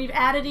styling and we've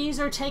added ease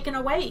or taken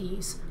away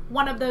ease.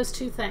 One of those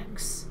two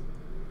things.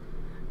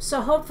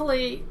 So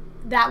hopefully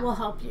that will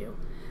help you.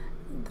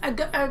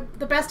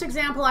 The best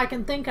example I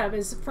can think of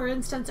is, for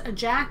instance, a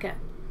jacket.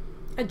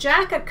 A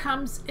jacket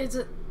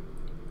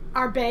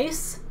our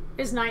base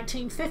is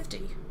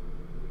 1950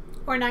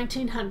 or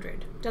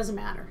 1900. Doesn't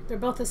matter. They're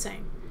both the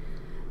same.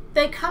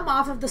 They come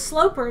off of the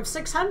sloper of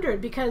 600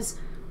 because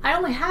I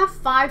only have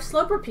 5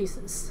 sloper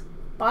pieces.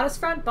 Bodice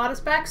front, bodice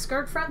back,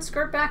 skirt front,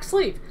 skirt back,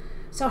 sleeve.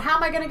 So how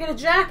am I going to get a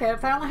jacket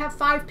if I only have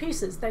 5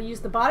 pieces? They use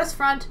the bodice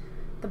front,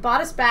 the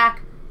bodice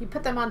back, you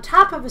put them on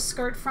top of a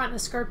skirt front and a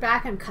skirt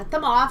back and cut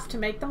them off to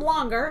make them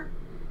longer,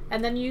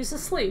 and then you use the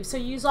sleeve. So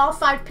you use all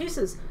 5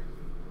 pieces.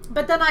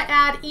 But then I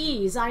add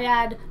ease, I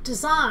add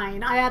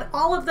design, I add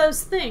all of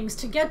those things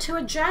to get to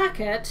a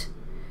jacket,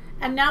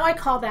 and now I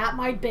call that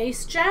my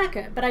base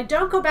jacket. But I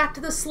don't go back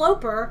to the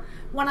sloper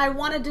when I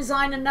want to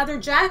design another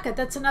jacket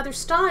that's another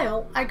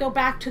style. I go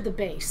back to the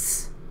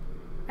base.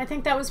 I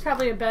think that was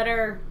probably a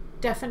better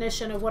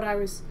definition of what I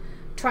was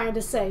trying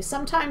to say.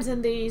 Sometimes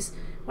in these,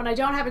 when I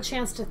don't have a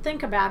chance to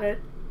think about it,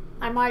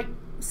 I might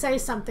say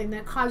something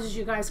that causes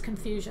you guys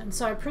confusion.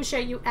 So I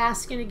appreciate you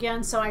asking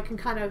again so I can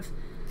kind of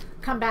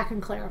come back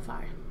and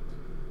clarify.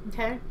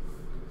 Okay?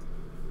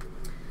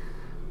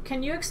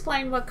 Can you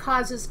explain what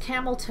causes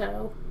camel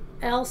toe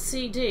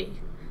LCD?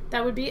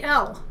 That would be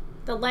L.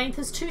 The length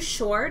is too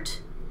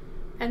short,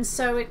 and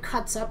so it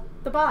cuts up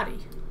the body.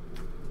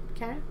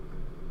 Okay?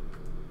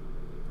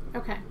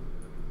 Okay.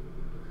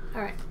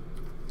 All right.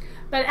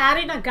 But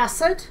adding a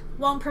gusset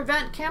won't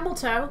prevent camel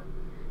toe,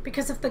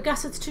 because if the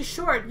gusset's too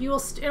short,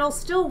 it'll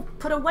still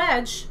put a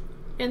wedge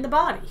in the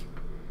body.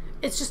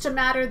 It's just a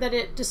matter that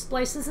it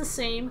displaces the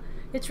seam.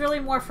 It's really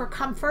more for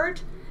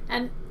comfort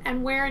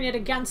and wearing it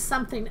against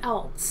something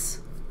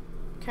else.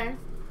 Okay?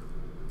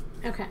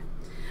 Okay.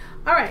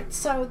 All right,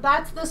 so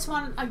that's this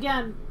one.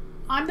 Again,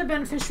 I'm the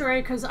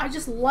beneficiary because I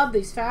just love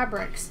these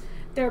fabrics.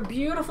 They're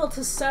beautiful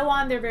to sew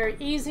on. They're very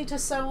easy to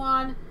sew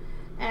on,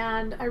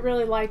 and I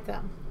really like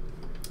them.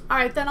 All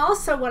right, then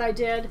also what I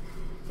did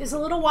is a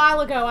little while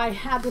ago I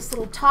had this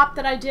little top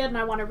that I did, and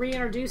I want to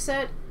reintroduce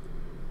it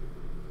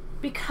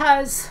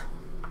because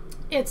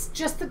it's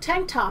just the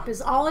tank top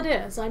is all it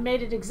is. I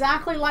made it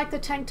exactly like the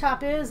tank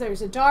top is.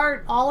 There's a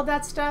dart, all of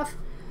that stuff.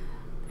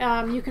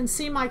 You can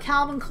see my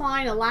Calvin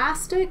Klein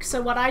elastic.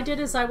 So what I did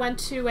is I went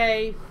to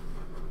a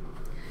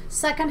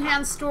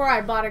secondhand store.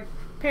 I bought a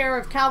pair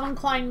of Calvin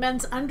Klein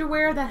men's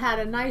underwear that had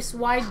a nice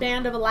wide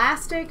band of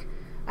elastic.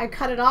 I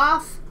cut it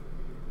off.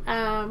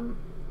 And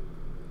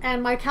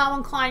my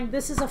Calvin Klein,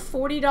 this is a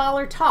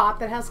 $40 top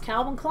that has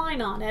Calvin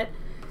Klein on it.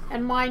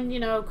 And mine, you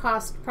know,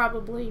 cost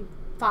probably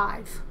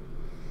 $5.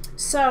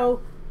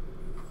 So,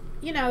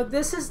 you know,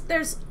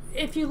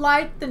 if you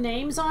like the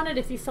names on it,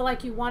 if you feel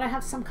like you want to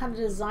have some kind of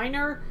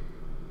designer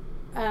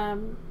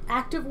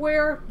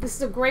activewear, this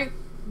is a great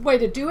way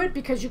to do it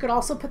because you could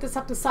also put this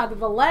up the side of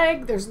the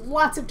leg. There's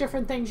lots of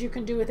different things you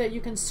can do with it.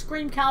 You can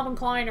scream Calvin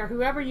Klein or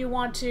whoever you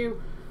want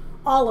to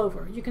all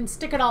over. You can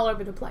stick it all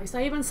over the place.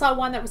 I even saw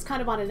one that was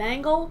kind of on an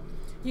angle.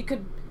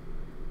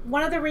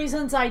 One of the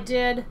reasons I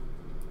did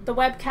the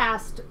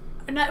webcast,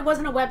 no, it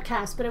wasn't a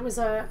webcast, but it was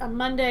a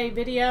Monday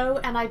video,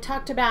 and I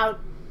talked about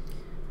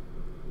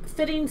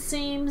fitting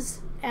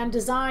seams and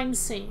design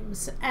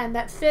seams, and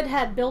that fit,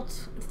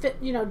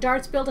 you know,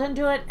 darts built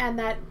into it, and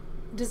that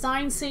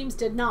design seams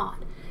did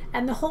not.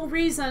 And the whole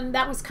reason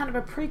that was kind of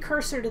a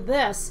precursor to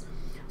this,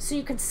 so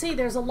you could see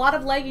there's a lot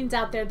of leggings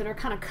out there that are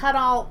kind of cut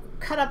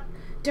up,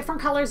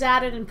 different colors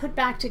added and put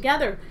back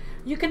together.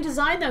 You can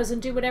design those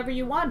and do whatever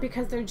you want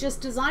because they're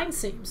just design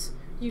seams.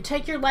 You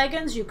take your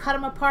leggings, you cut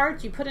them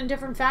apart, you put in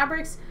different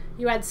fabrics,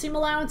 you add seam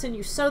allowance, and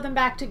you sew them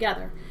back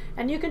together.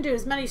 And you can do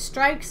as many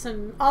strikes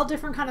and all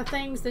different kind of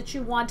things that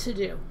you want to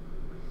do.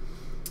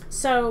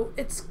 So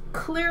it's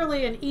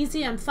clearly an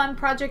easy and fun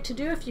project to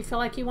do if you feel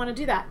like you want to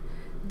do that.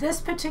 This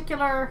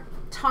particular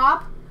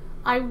top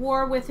I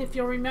wore with, if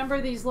you'll remember,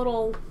 these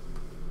little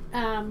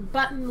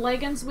button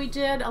leggings we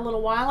did a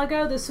little while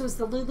ago. This was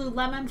the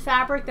Lululemon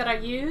fabric that I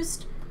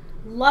used.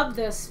 Love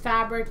this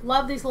fabric,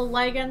 love these little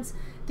leggings.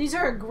 These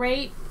are a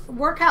great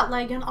workout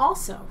legging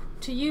also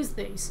to use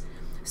these.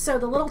 So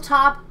the little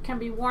top can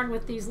be worn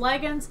with these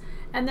leggings.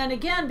 And then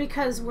again,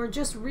 because we're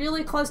just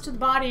really close to the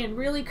body and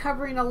really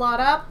covering a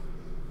lot up,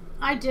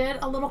 I did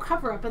a little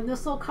cover up. And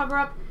this little cover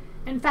up,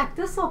 in fact,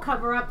 this little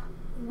cover up,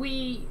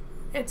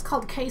 it's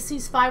called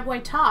Casey's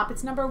 5-way top.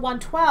 It's number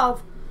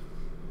 112.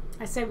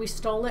 I say we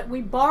stole it.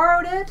 We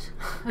borrowed it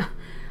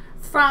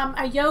from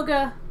a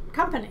yoga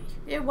company.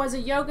 It was a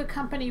yoga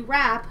company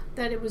wrap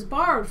that it was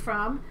borrowed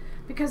from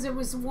because it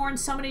was worn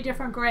so many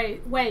different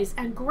ways,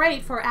 and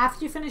great for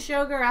after you finish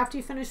yoga or after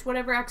you finish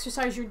whatever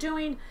exercise you're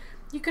doing.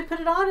 You could put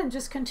it on and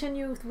just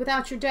continue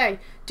without your day.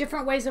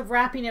 Different ways of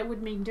wrapping it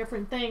would mean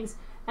different things.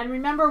 And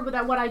remember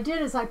that what I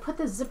did is I put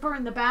the zipper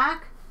in the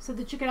back so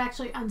that you could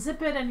actually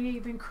unzip it and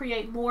even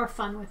create more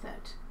fun with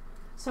it.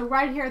 So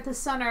right here at the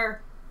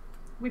center,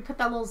 we put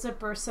that little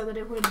zipper so that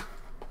it would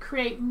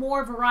create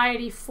more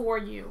variety for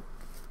you.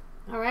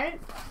 All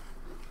right?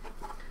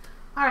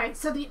 All right,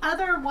 so the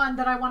other one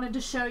that I wanted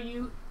to show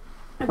you,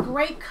 a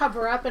great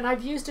cover-up, and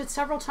I've used it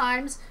several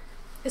times,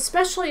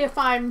 especially if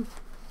I'm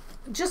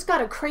just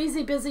got a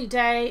crazy busy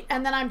day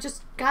and then I'm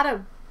just got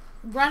to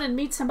run and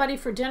meet somebody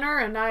for dinner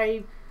and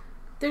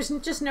there's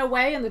just no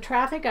way in the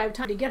traffic I have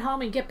time to get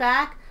home and get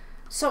back.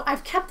 So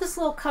I've kept this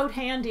little coat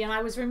handy, and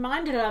I was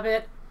reminded of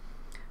it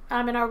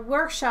in our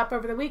workshop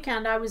over the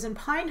weekend. I was in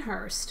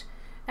Pinehurst,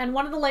 and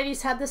one of the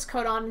ladies had this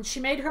coat on, and she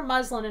made her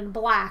muslin in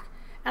black.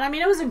 And I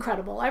mean, it was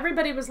incredible.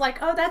 Everybody was like,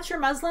 oh, that's your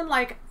muslin?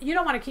 Like, you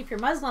don't want to keep your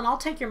muslin. I'll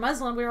take your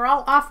muslin. We were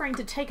all offering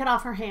to take it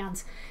off her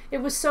hands. It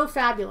was so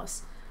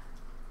fabulous.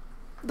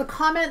 The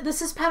comment,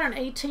 this is pattern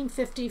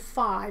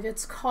 1855.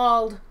 It's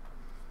called,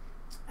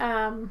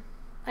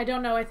 I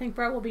don't know, I think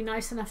Brett will be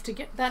nice enough to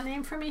get that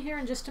name for me here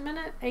in just a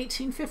minute.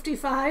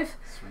 1855.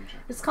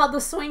 It's called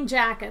the Swing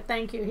Jacket.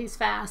 Thank you. He's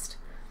fast.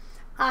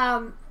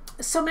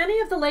 So many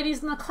of the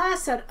ladies in the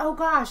class said, oh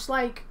gosh,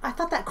 like I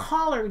thought that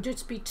collar would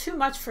just be too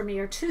much for me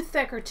or too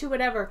thick or too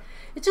whatever.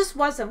 It just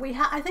wasn't.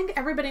 I think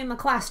everybody in the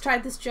class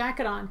tried this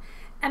jacket on,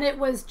 and it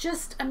was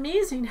just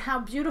amazing how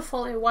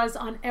beautiful it was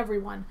on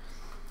everyone.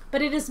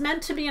 but it is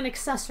meant to be an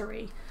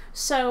accessory.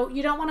 So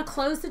you don't want to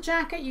close the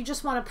jacket, you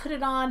just want to put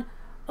it on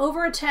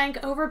over a tank,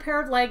 over a pair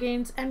of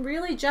leggings, and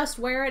really just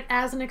wear it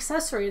as an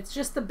accessory. It's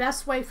just the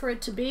best way for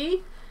it to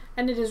be,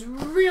 and it is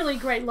really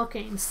great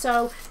looking.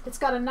 So it's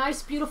got a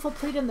nice beautiful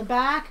pleat in the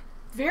back,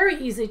 very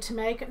easy to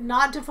make,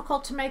 not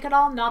difficult to make at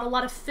all, not a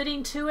lot of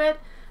fitting to it.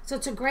 So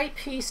it's a great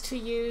piece to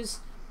use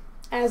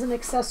as an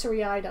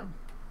accessory item.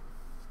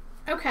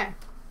 Okay.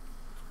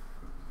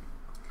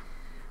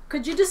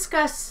 Could you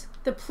discuss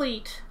the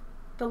pleat,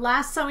 the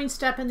last sewing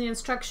step in the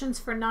instructions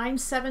for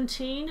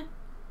 917?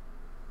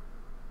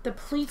 The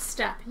pleat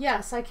step.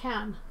 Yes, I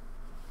can.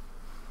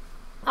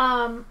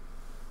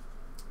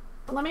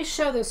 Let me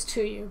show this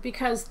to you,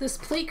 because this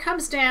pleat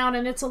comes down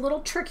and it's a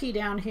little tricky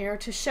down here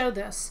to show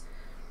this.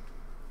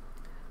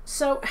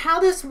 So how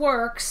this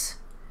works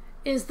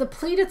is the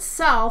pleat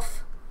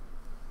itself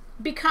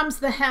becomes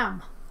the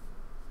hem.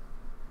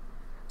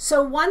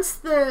 So once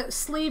the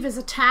sleeve is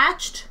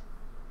attached,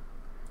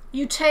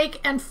 you take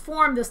and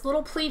form this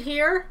little pleat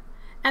here,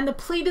 and the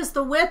pleat is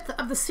the width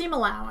of the seam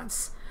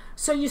allowance.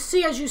 So you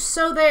see, as you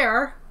sew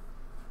there,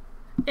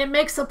 it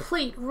makes a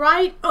pleat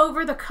right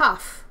over the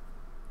cuff,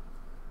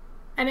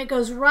 and it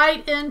goes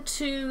right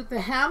into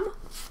the hem.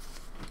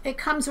 It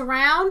comes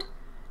around,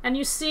 and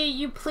you see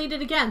you pleat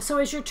it again. So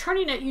as you're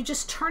turning it, you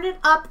just turn it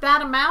up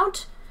that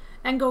amount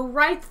and go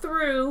right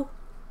through,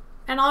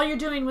 and all you're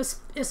doing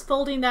is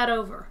folding that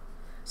over.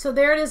 So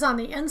there it is on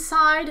the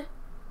inside.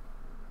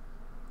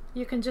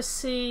 You can just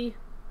see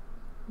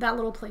that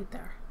little pleat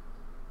there.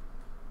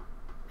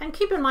 And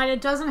keep in mind,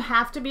 it doesn't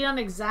have to be done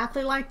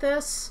exactly like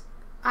this.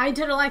 I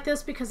did it like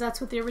this because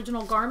that's what the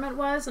original garment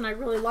was, and I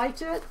really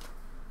liked it.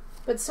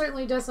 But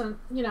certainly doesn't,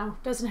 you know,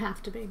 doesn't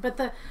have to be. But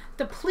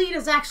the pleat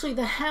is actually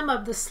the hem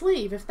of the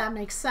sleeve, if that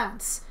makes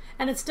sense.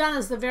 And it's done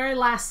as the very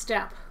last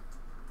step.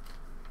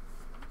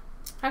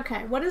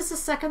 Okay, what is the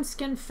second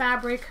skin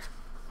fabric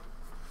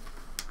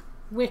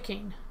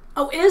wicking?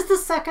 Oh, is the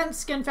second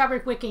skin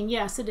fabric wicking?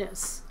 Yes, it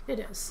is. It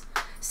is.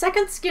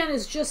 Second skin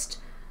is just,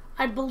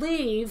 I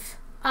believe,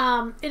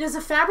 it is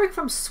a fabric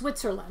from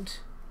Switzerland.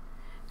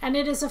 And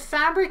it is a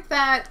fabric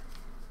that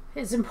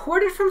is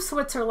imported from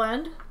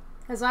Switzerland,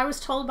 as I was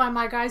told by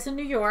my guys in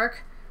New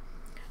York.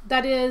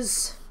 That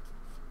is,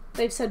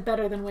 they've said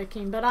better than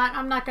wicking, but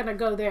I'm not going to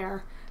go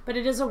there. But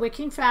it is a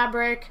wicking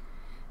fabric,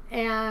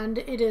 and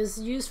it is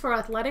used for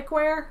athletic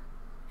wear,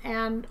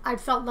 and I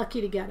felt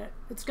lucky to get it.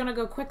 It's going to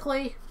go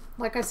quickly.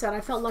 Like I said,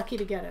 I felt lucky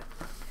to get it.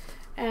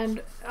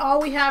 And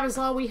all we have is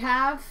all we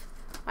have.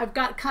 I've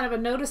got kind of a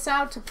notice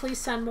out to please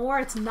send more.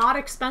 It's not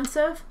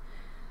expensive.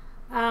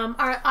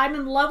 I'm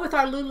in love with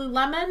our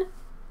Lululemon,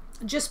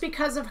 just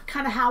because of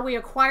kind of how we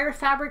acquire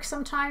fabric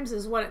sometimes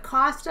is what it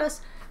cost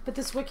us. But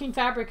this wicking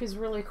fabric is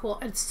really cool.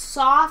 It's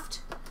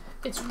soft.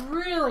 It's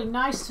really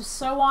nice to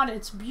sew on.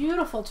 It's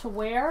beautiful to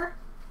wear.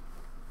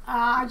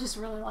 I just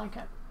really like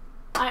it.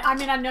 I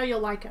mean, I know you'll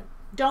like it.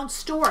 Don't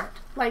store it.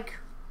 Like,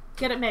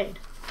 get it made.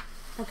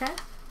 Okay?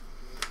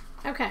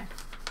 Okay.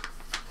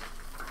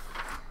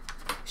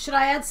 Should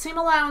I add seam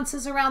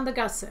allowances around the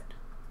gusset?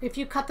 If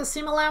you cut the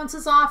seam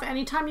allowances off,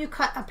 anytime you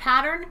cut a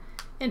pattern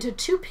into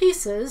two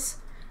pieces,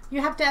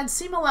 you have to add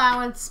seam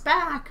allowance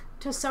back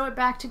to sew it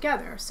back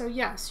together. So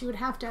yes, you would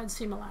have to add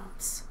seam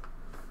allowance.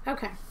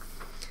 Okay.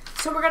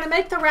 So we're going to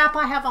make the wrap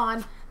I have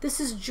on. This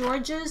is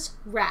Georgia's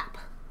wrap.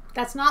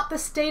 That's not the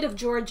state of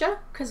Georgia,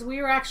 because we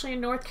are actually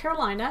in North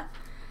Carolina.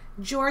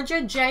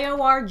 Georgia,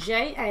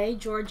 Georgia,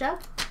 Georgia.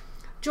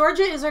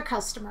 Georgia is our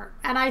customer.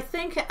 And I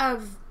think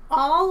of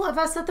all of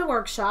us at the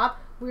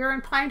workshop, we were in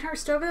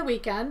Pinehurst over the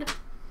weekend.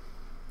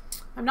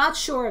 I'm not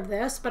sure of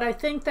this, but I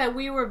think that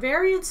we were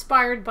very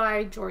inspired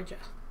by Georgia.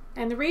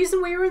 And the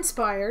reason we were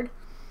inspired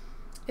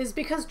is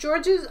because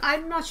Georgia's,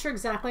 I'm not sure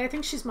exactly, I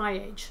think she's my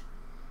age.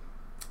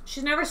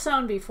 She's never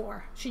sewn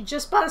before. She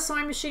just bought a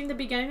sewing machine at the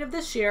beginning of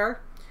this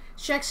year.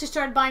 She actually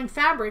started buying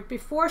fabric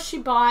before she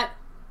bought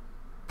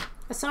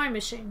a sewing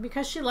machine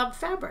because she loved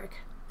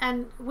fabric.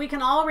 And we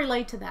can all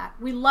relate to that.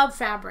 We love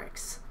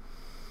fabrics.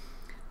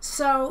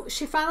 So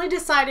she finally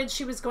decided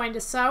she was going to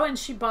sew, and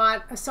she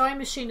bought a sewing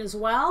machine as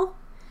well.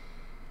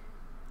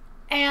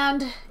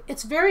 And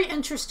it's very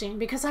interesting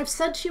because I've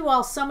said to you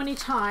all so many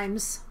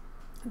times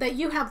that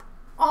you have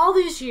all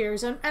these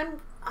years, and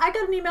I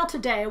got an email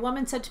today. A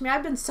woman said to me,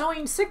 I've been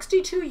sewing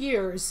 62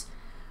 years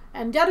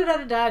and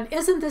da-da-da-da-da, and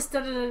isn't this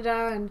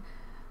da-da-da-da, and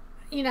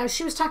you know,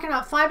 she was talking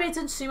about 5/8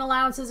 inch seam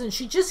allowances, and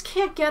she just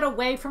can't get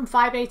away from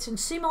 5/8 inch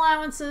seam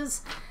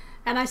allowances.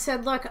 And I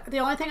said, look, the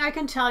only thing I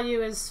can tell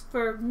you is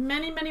for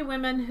many, many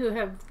women who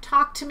have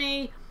talked to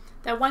me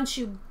that once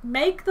you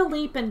make the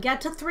leap and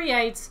get to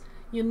 3/8,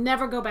 you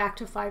never go back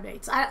to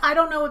 5/8. I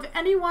don't know of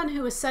anyone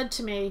who has said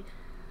to me,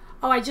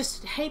 oh, I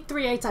just hate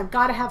 3/8, I've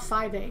got to have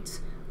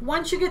 5/8.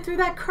 Once you get through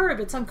that curve,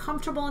 it's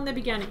uncomfortable in the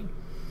beginning.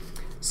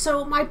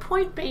 So my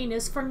point being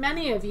is, for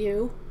many of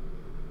you,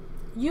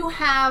 you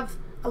have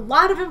a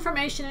lot of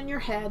information in your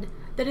head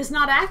that is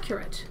not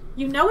accurate.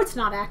 You know it's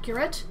not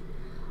accurate,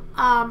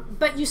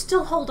 but you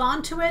still hold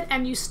on to it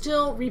and you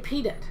still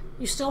repeat it.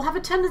 You still have a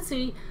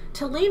tendency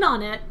to lean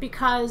on it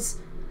because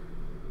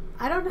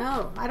I don't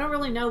know. I don't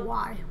really know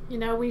why. You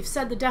know, we've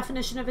said the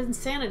definition of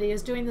insanity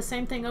is doing the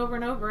same thing over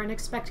and over and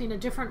expecting a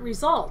different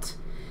result.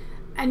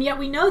 And yet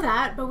we know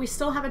that, but we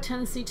still have a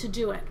tendency to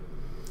do it.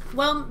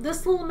 Well,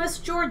 this little Miss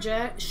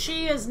Georgia,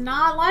 she is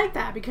not like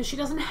that because she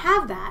doesn't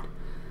have that.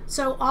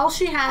 So all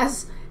she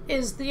has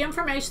is the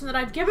information that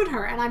I've given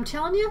her. And I'm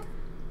telling you,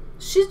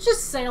 she's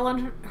just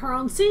sailing her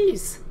own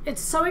seas.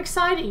 It's so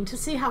exciting to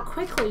see how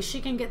quickly she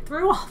can get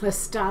through all this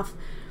stuff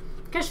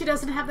because she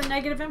doesn't have the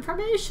negative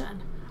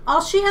information. All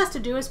she has to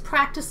do is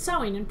practice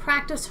sewing and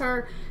practice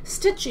her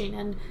stitching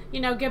and, you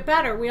know, get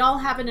better. We all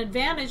have an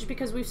advantage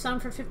because we've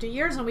sewn for 50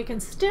 years and we can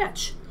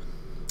stitch.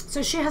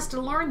 So she has to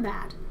learn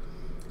that.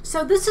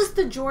 So this is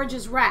the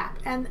George's wrap,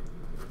 and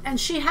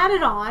she had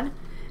it on,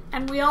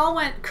 and we all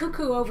went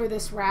cuckoo over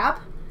this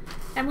wrap,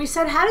 and we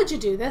said, how did you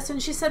do this?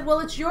 And she said,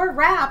 well, it's your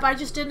wrap. I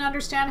just didn't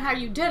understand how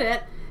you did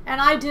it, and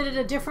I did it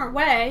a different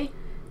way,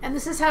 and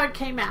this is how it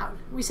came out.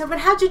 We said, but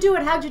how'd you do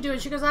it? How'd you do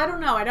it? She goes, I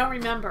don't know. I don't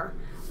remember.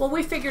 Well,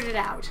 we figured it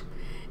out,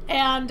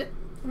 and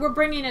we're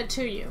bringing it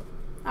to you,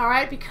 all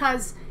right,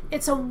 because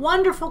it's a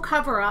wonderful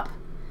cover-up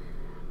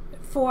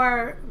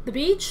for the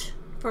beach,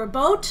 for a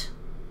boat,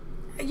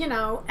 you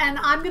know. And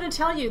I'm going to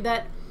tell you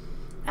that,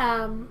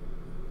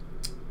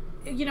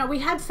 you know, we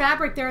had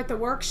fabric there at the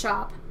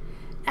workshop,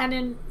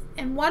 and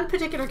in one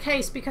particular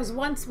case, because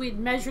once we'd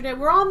measured it,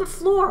 we're on the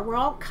floor, we're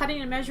all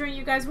cutting and measuring,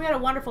 you guys, we had a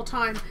wonderful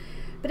time.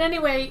 But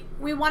anyway,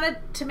 we wanted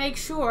to make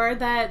sure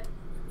that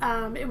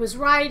it was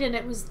right, and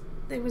it was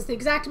the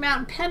exact amount,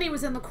 and Penny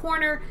was in the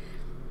corner,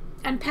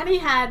 and Penny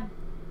had,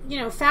 you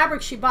know,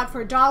 fabric she bought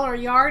for $1 a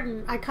yard,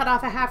 and I cut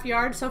off a half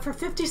yard, so for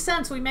 50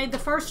 cents we made the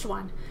first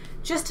one,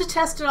 just to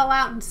test it all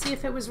out and see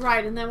if it was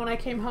right. And then when I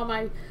came home,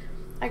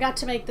 I got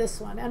to make this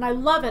one, and I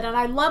love it. And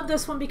I love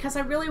this one because I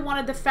really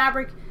wanted the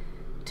fabric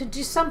to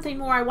do something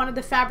more. I wanted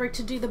the fabric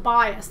to do the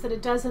bias that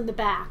it does in the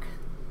back.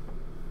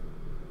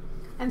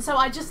 And so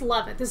I just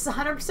love it. This is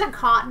 100%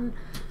 cotton.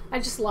 I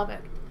just love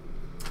it.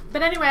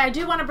 But anyway, I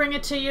do want to bring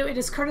it to you. It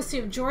is courtesy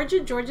of Georgia.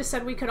 Georgia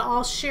said we could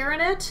all share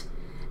in it.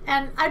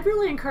 And I'd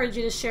really encourage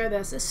you to share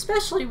this,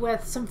 especially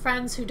with some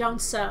friends who don't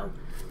sew.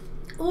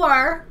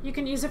 Or you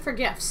can use it for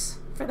gifts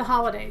for the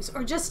holidays,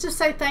 or just to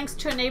say thanks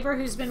to a neighbor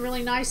who's been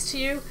really nice to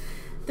you.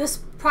 This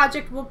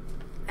project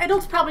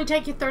it'll probably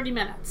take you 30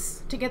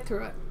 minutes to get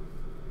through it.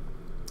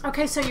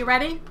 Okay, so you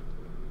ready?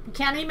 You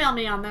can't email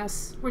me on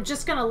this. We're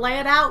just going to lay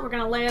it out. We're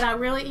going to lay it out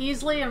really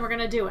easily, and we're going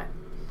to do it.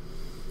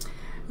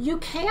 You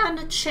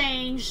can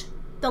change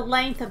the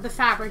length of the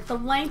fabric. The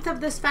length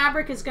of this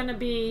fabric is going to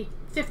be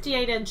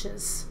 58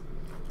 inches.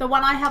 The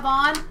one I have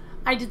on,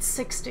 I did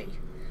 60.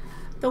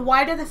 The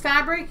wider the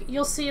fabric,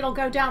 you'll see it'll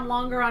go down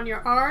longer on your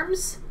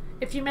arms.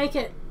 If you make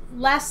it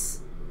less,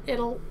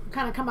 it'll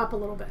kind of come up a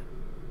little bit.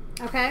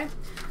 Okay?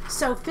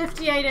 So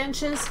 58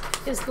 inches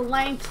is the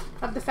length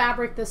of the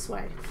fabric this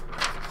way.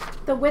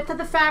 The width of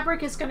the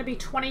fabric is going to be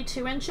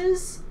 22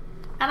 inches,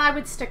 and I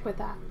would stick with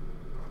that.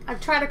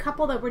 I've tried a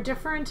couple that were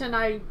different, and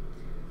I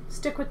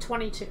stick with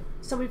 22.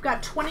 So we've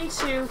got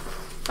 22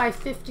 by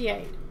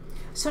 58.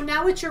 So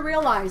now what you're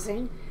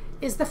realizing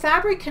is the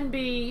fabric can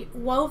be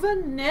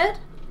woven, knit,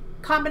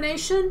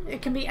 combination.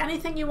 It can be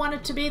anything you want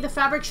it to be. The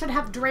fabric should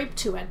have drape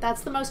to it.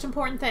 That's the most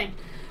important thing.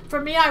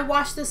 For me, I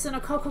washed this in a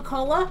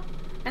Coca-Cola,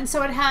 and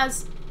so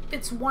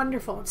it's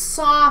wonderful. It's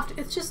soft.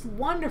 It's just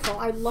wonderful.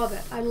 I love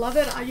it. I love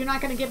it. You're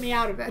not going to get me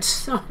out of it.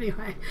 So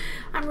anyway,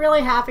 I'm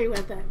really happy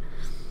with it.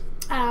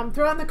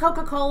 Throw it in the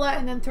Coca-Cola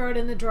and then throw it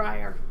in the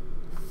dryer.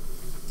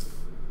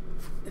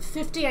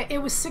 58. It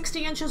was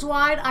 60 inches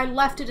wide. I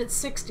left it at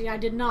 60. I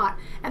did not.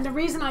 And the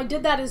reason I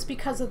did that is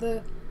because of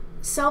the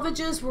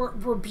selvages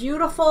were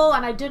beautiful,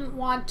 and I didn't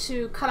want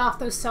to cut off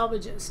those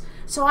selvages.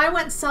 So I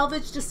went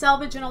selvage to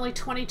selvage in only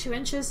 22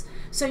 inches.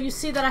 So you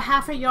see that a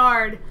half a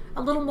yard,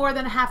 a little more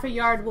than a half a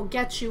yard, will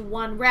get you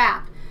one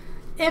wrap.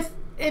 If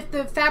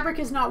the fabric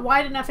is not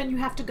wide enough and you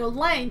have to go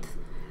length,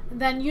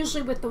 then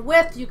usually with the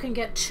width you can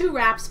get 2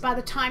 wraps by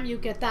the time you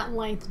get that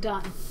length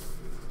done.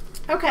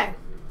 Okay,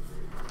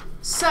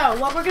 so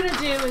what we're going to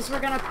do is we're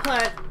going to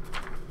put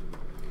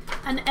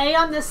an A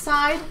on this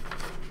side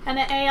and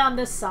an A on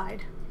this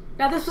side.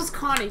 Now this was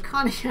Connie.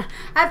 Connie,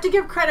 I have to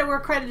give credit where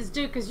credit is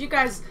due,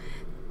 because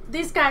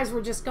these guys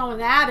were just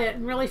going at it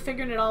and really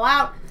figuring it all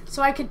out,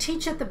 so I could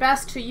teach it the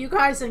best to you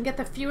guys and get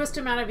the fewest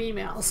amount of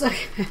emails.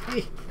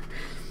 Okay.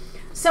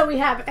 So we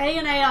have A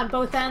and A on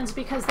both ends,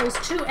 because those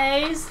 2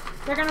 A's,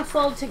 they're going to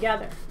fold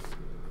together.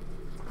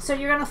 So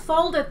you're going to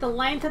fold it the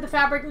length of the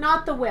fabric,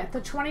 not the width.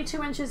 The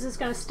 22 inches is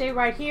going to stay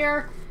right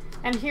here,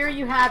 and here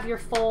you have your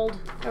fold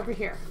over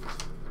here.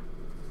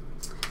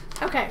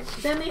 Okay,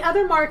 then the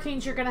other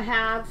markings you're going to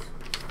have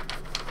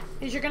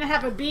is you're going to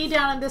have a B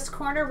down in this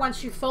corner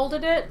once you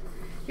folded it.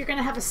 You're going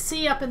to have a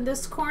C up in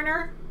this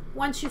corner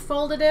once you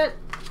folded it.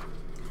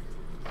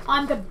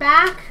 On the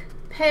back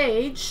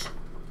page,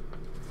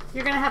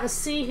 you're going to have a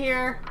C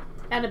here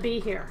and a B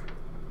here.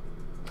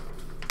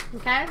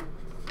 Okay?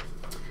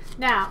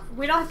 Now,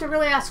 we don't have to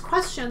really ask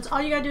questions.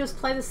 All you got to do is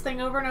play this thing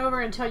over and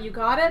over until you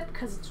got it,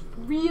 because it's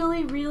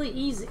really, really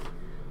easy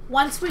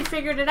once we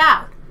figured it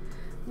out.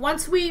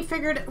 once we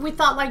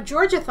thought like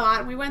Georgia thought,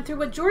 and we went through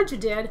what Georgia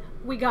did,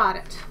 we got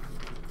it.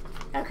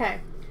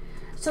 Okay.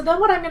 So then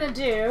what I'm going to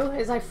do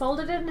is I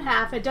folded it in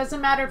half. It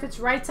doesn't matter if it's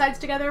right sides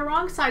together or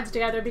wrong sides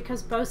together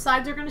because both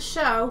sides are going to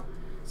show,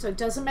 so it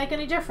doesn't make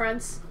any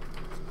difference.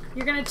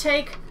 You're going to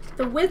take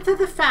the width of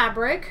the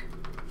fabric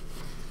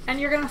and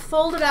you're going to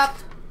fold it up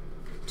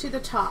to the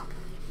top.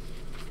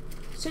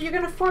 So you're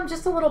going to form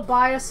just a little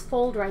bias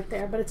fold right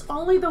there, but it's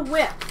only the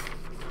width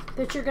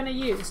that you're going to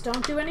use.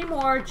 Don't do any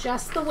more,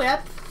 just the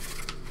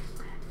width.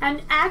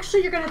 And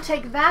actually you're going to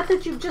take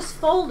that you've just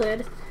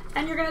folded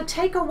and you're going to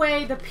take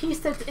away the piece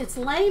that it's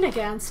laying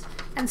against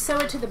and sew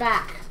it to the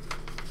back.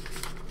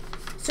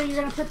 So you're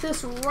going to put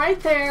this right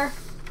there.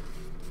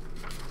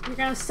 You're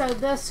going to sew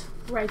this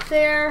right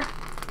there.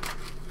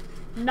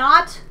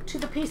 Not to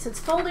the piece it's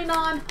folding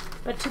on,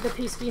 but to the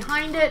piece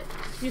behind it.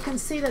 You can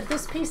see that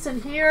this piece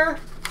in here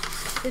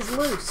is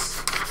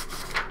loose.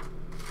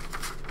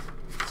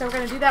 So we're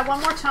going to do that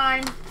one more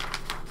time.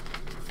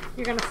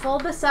 You're going to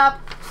fold this up,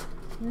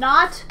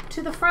 not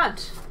to the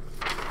front.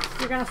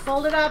 You're going to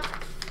fold it up,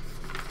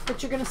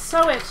 but you're going to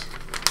sew it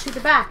to the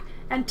back.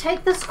 And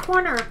take this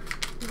corner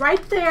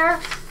right there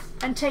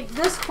and take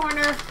this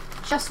corner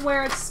just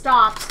where it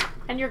stops,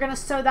 and you're going to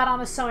sew that on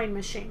a sewing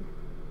machine.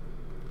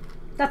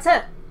 That's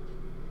it.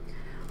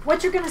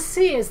 What you're going to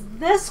see is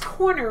this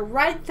corner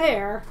right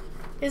there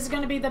is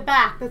going to be the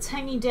back that's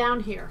hanging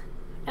down here.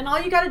 And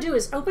all you got to do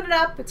is open it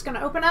up. It's going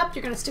to open up.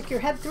 You're going to stick your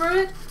head through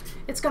it.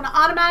 It's going to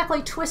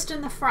automatically twist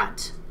in the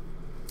front.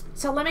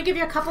 So let me give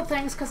you a couple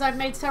things because I've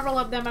made several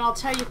of them and I'll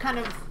tell you kind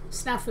of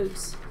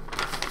snafus.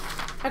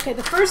 Okay,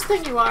 the first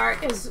thing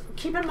is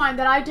keep in mind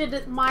that I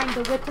did mine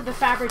the width of the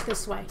fabric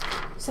this way.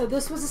 So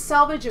this was a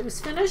selvage, it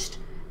was finished.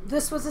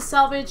 This was a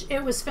selvage,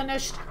 it was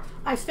finished.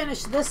 I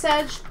finished this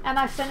edge and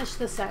I finished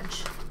this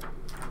edge.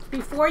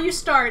 Before you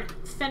start,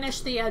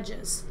 finish the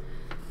edges.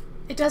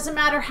 It doesn't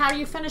matter how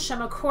you finish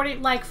them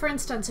according, like for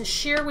instance, a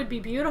sheer would be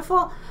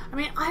beautiful. I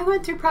mean, I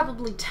went through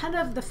probably 10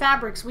 of the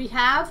fabrics we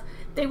have.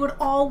 They would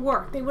all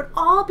work. They would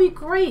all be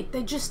great.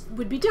 They just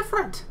would be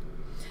different.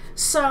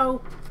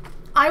 So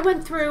I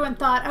went through and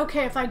thought,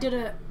 okay, if I did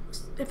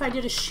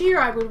a sheer,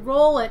 I would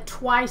roll it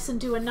twice and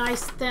do a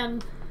nice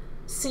thin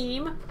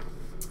seam.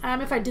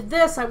 If I did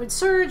this, I would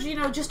serge, you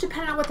know, just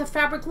depending on what the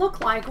fabric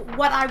looked like,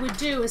 what I would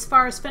do as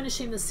far as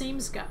finishing the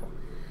seams go.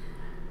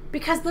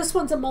 Because this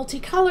one's a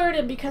multicolored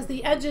and because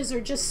the edges are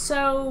just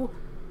so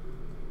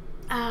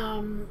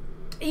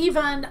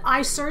even,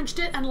 I serged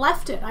it and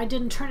left it. I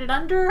didn't turn it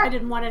under. I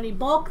didn't want any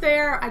bulk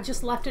there. I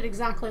just left it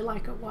exactly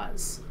like it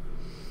was.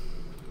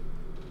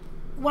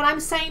 What I'm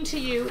saying to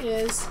you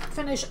is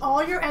finish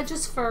all your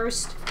edges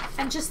first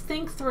and just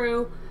think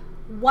through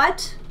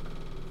what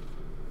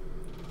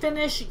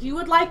finish you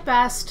would like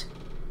best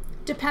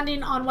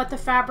depending on what the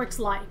fabric's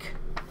like.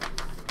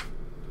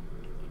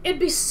 It'd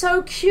be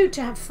so cute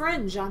to have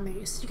fringe on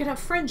these. You could have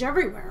fringe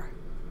everywhere.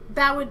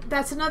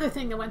 That's another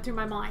thing that went through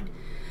my mind.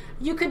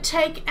 You could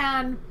take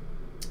and,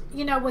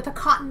 you know, with a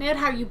cotton knit,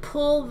 how you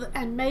pull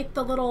and make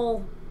the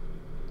little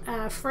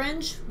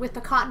fringe with the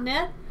cotton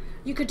knit.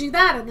 You could do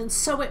that and then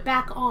sew it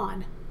back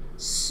on.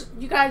 So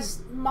you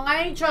guys,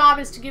 my job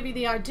is to give you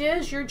the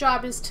ideas. Your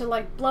job is to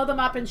like blow them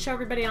up and show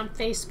everybody on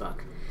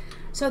Facebook.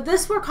 So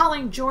this we're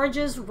calling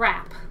Georgia's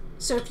Wrap.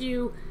 So if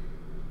you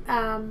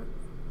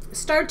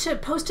start to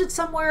post it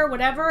somewhere,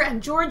 whatever,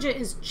 and Georgia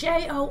is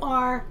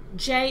Georgia,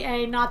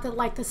 not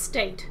like the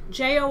state.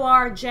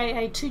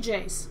 Georgia, 2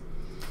 J's.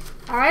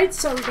 All right,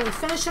 so we're going to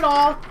finish it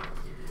all.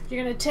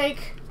 You're going to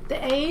take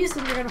the A's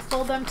and you're going to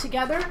fold them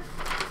together.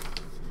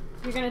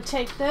 You're going to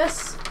take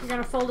this, you're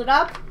going to fold it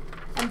up,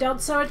 and don't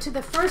sew it to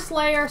the first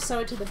layer, sew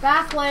it to the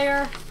back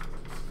layer,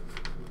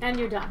 and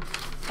you're done.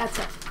 That's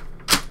it.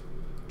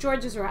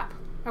 Georgia's Wrap.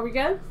 Are we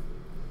good?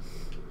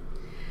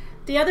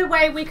 The other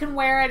way we can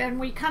wear it, and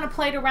we kind of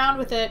played around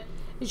with it,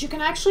 is you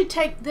can actually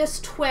take this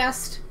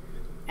twist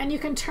and you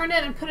can turn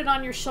it and put it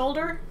on your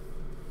shoulder.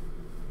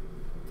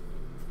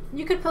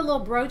 You could put a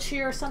little brooch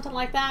here or something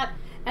like that,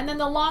 and then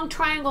the long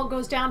triangle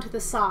goes down to the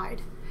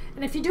side.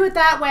 And if you do it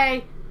that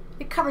way,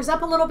 it covers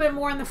up a little bit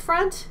more in the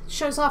front,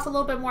 shows off a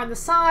little bit more on the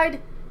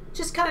side,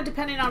 just kind of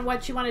depending on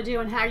what you want to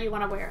do and how you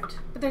want to wear it.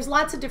 But there's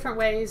lots of different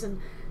ways, and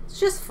it's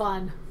just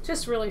fun,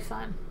 just really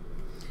fun.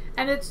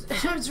 And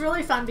it's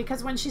really fun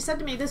because when she said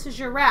to me, this is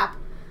your wrap,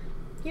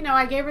 you know,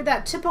 I gave her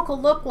that typical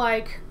look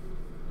like,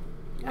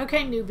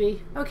 okay, newbie,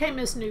 okay,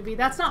 Miss Newbie,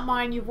 that's not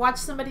mine, you've watched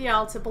somebody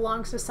else, it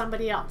belongs to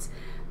somebody else.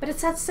 But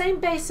it's that same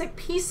basic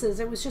pieces,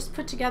 it was just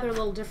put together a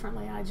little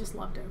differently, and I just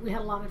loved it. We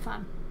had a lot of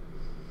fun.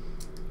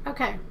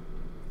 Okay,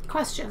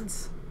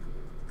 questions?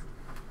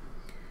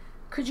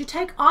 Could you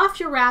take off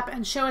your wrap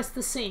and show us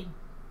the seam?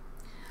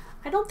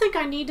 I don't think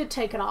I need to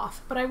take it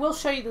off, but I will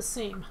show you the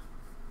seam.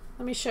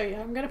 Let me show you.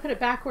 I'm going to put it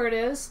back where it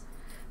is,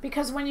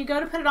 because when you go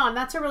to put it on,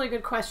 that's a really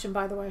good question,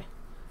 by the way.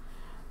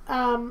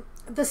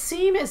 The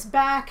seam is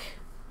back,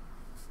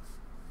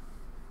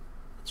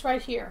 it's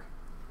right here.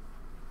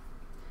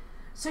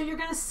 So you're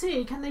going to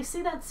see, can they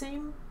see that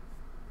seam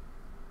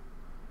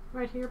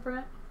right here,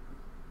 Brett?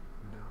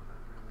 No, not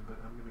really, but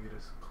I'm going to get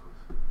us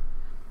close.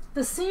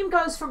 The seam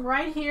goes from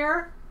right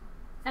here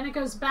and it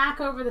goes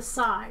back over the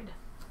side,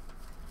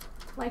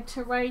 like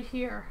to right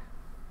here.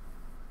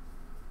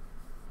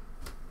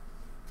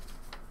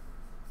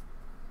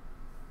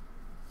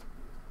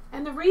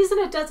 And the reason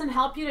it doesn't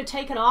help you to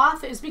take it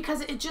off is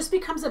because it just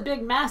becomes a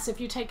big mess if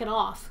you take it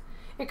off.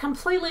 It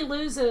completely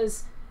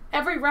loses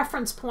every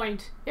reference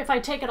point if I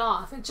take it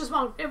off. It just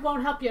won't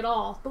help you at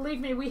all. Believe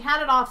me, we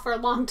had it off for a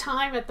long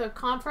time at the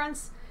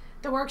conference,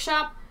 the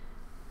workshop.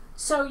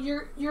 So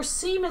your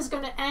seam is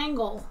going to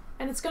angle,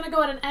 and it's going to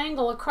go at an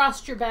angle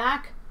across your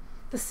back.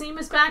 The seam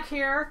is back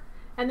here,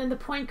 and then the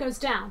point goes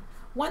down.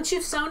 Once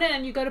you've sewn it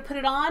and you go to put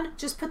it on,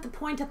 just put the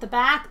point at the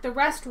back. The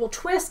rest will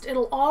twist.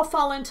 It'll all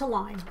fall into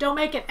line. Don't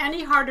make it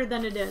any harder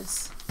than it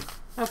is.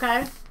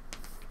 Okay?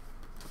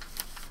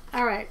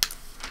 All right.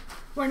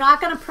 We're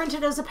not going to print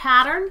it as a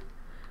pattern.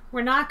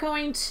 We're not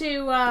going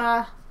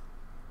to,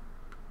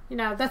 you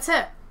know, that's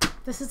it.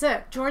 This is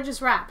it.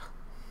 George's wrap.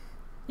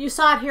 You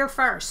saw it here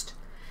first.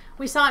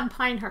 We saw it in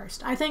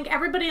Pinehurst. I think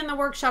everybody in the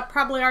workshop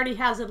probably already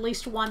has at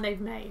least one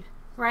they've made.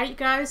 Right, you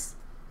guys?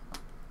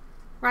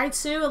 Right,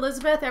 Sue,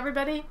 Elizabeth,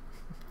 everybody?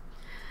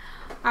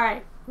 All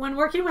right. When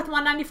working with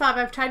 195,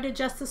 I've tried to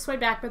adjust this way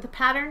back, but the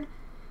pattern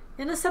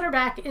in the center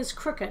back is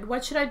crooked.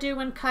 What should I do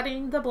when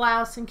cutting the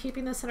blouse and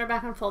keeping the center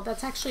back on fold?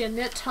 That's actually a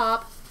knit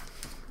top.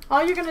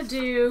 All you're going to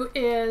do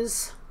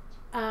is,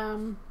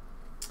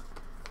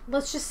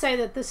 let's just say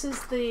that this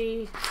is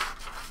the,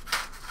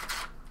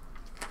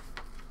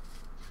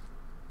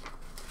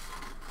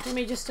 give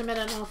me just a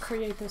minute and I'll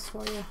create this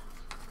for you.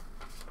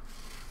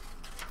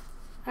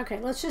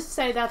 Okay, let's just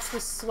say that's the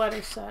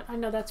sweater set. I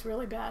know that's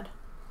really bad.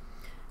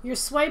 Your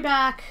sway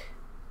back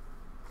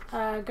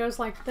goes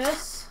like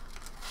this.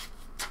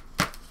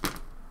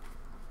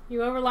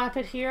 You overlap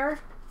it here.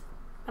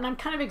 And I'm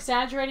kind of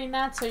exaggerating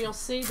that so you'll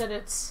see that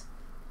it's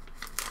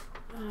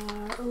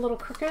a little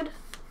crooked.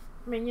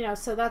 I mean, you know,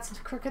 so that's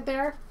crooked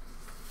there.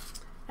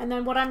 And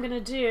then what I'm going to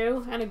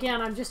do, and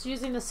again, I'm just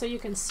using this so you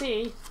can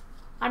see,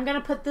 I'm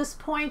going to put this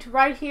point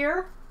right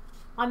here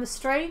on the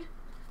straight.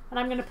 And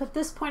I'm going to put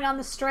this point on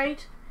the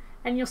straight,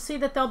 and you'll see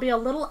that there'll be a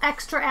little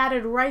extra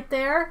added right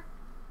there.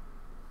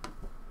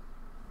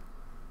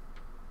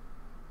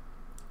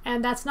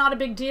 And that's not a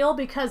big deal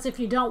because if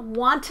you don't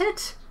want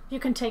it, you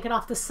can take it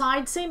off the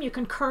side seam. You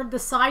can curve the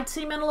side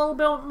seam in a little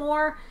bit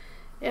more.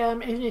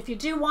 And if you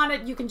do want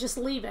it, you can just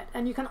leave it.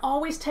 And you can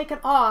always take it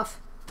off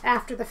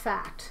after the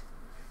fact.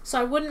 So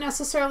I wouldn't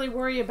necessarily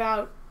worry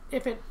about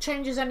if it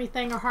changes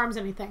anything or harms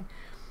anything.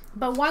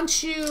 But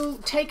once you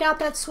take out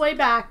that sway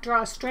back,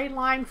 draw a straight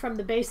line from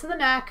the base of the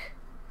neck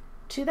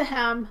to the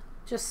hem.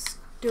 Just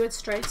do it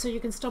straight so you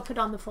can still put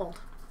on the fold.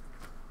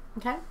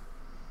 Okay?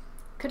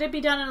 Could it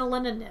be done in a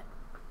linen knit?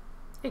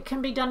 It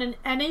can be done in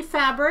any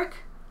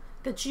fabric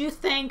that you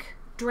think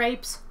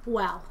drapes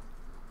well.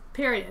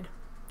 Period.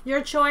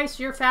 Your choice,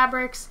 your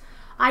fabrics.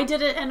 I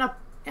did it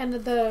in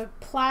the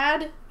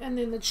plaid and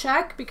in the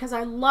check because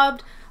I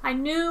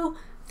knew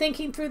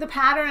thinking through the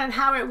pattern and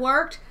how it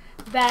worked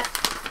that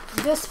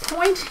this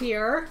point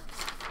here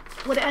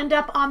would end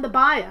up on the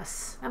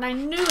bias, and I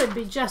knew it'd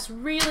be just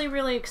really,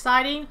 really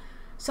exciting.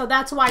 So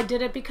that's why I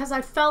did it, because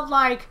I felt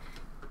like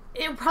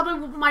it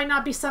probably might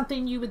not be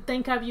something you would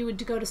think of. You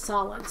would go to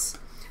solids.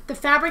 The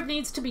fabric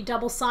needs to be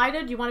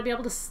double-sided. You want to be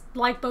able to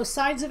like both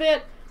sides of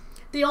it.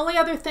 The only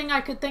other thing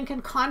I could think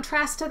in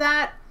contrast to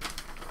that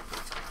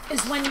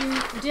is when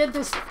you did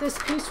this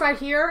piece right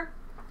here,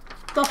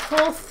 the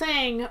whole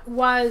thing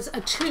was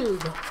a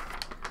tube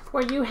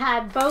where you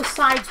had both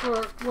sides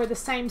were the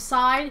same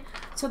side.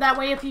 So that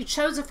way if you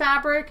chose a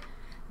fabric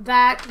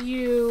that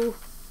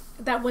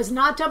was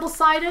not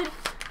double-sided,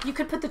 you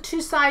could put the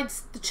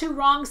two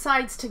wrong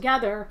sides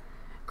together,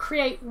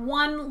 create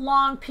one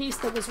long piece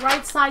that was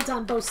right sides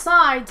on both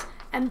sides,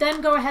 and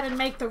then go ahead and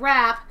make the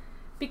wrap,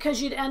 because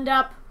you'd end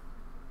up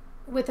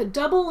with a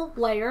double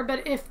layer.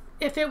 But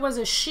if it was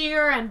a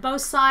sheer and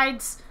both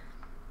sides,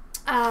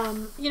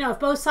 you know, if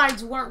both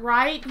sides weren't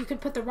right, you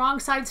could put the wrong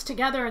sides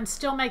together and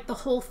still make the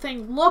whole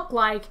thing look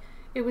like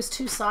it was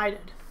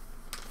two-sided.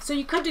 So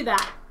you could do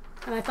that,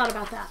 and I thought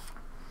about that.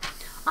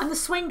 On the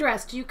swing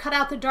dress, do you cut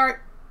out the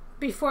dart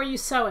before you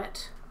sew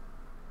it?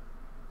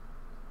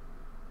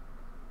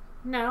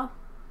 No.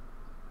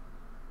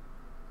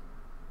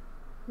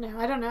 No,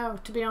 I don't know,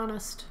 to be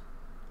honest.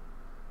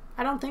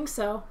 I don't think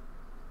so.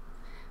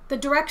 The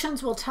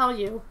directions will tell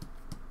you.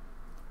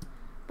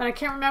 But I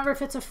can't remember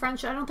if it's a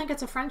French. I don't think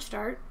it's a French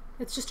dart.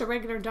 It's just a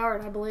regular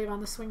dart, I believe,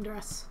 on the swing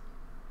dress.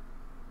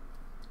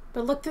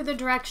 But look through the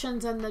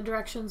directions, and the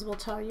directions will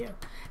tell you.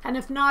 And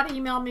if not,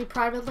 email me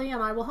privately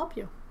and I will help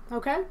you.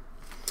 Okay?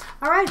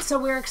 All right, so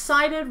we're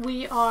excited.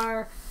 We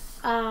are,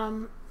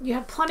 you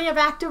have plenty of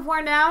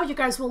activewear now. You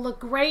guys will look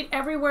great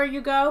everywhere you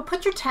go.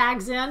 Put your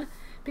tags in,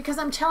 because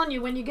I'm telling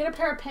you, when you get a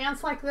pair of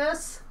pants like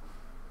this,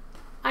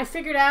 I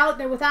figured out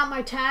that without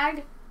my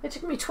tag, it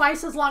took me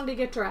twice as long to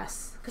get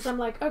dressed. Because I'm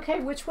like,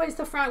 okay, which way's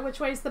the front, which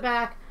way's the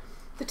back?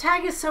 The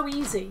tag is so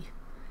easy.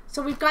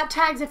 So we've got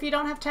tags. If you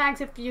don't have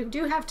tags, if you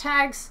do have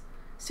tags,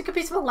 Stick a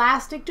piece of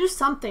elastic, do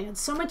something. It's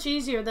so much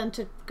easier than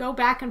to go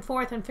back and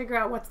forth and figure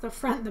out what's the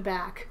front and the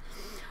back.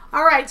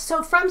 All right,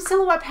 so from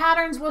Silhouette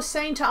Patterns, we're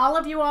saying to all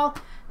of you all,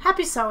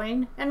 happy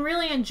sewing and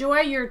really enjoy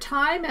your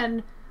time,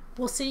 and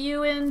we'll see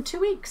you in 2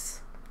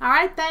 weeks. All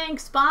right,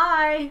 thanks.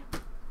 Bye.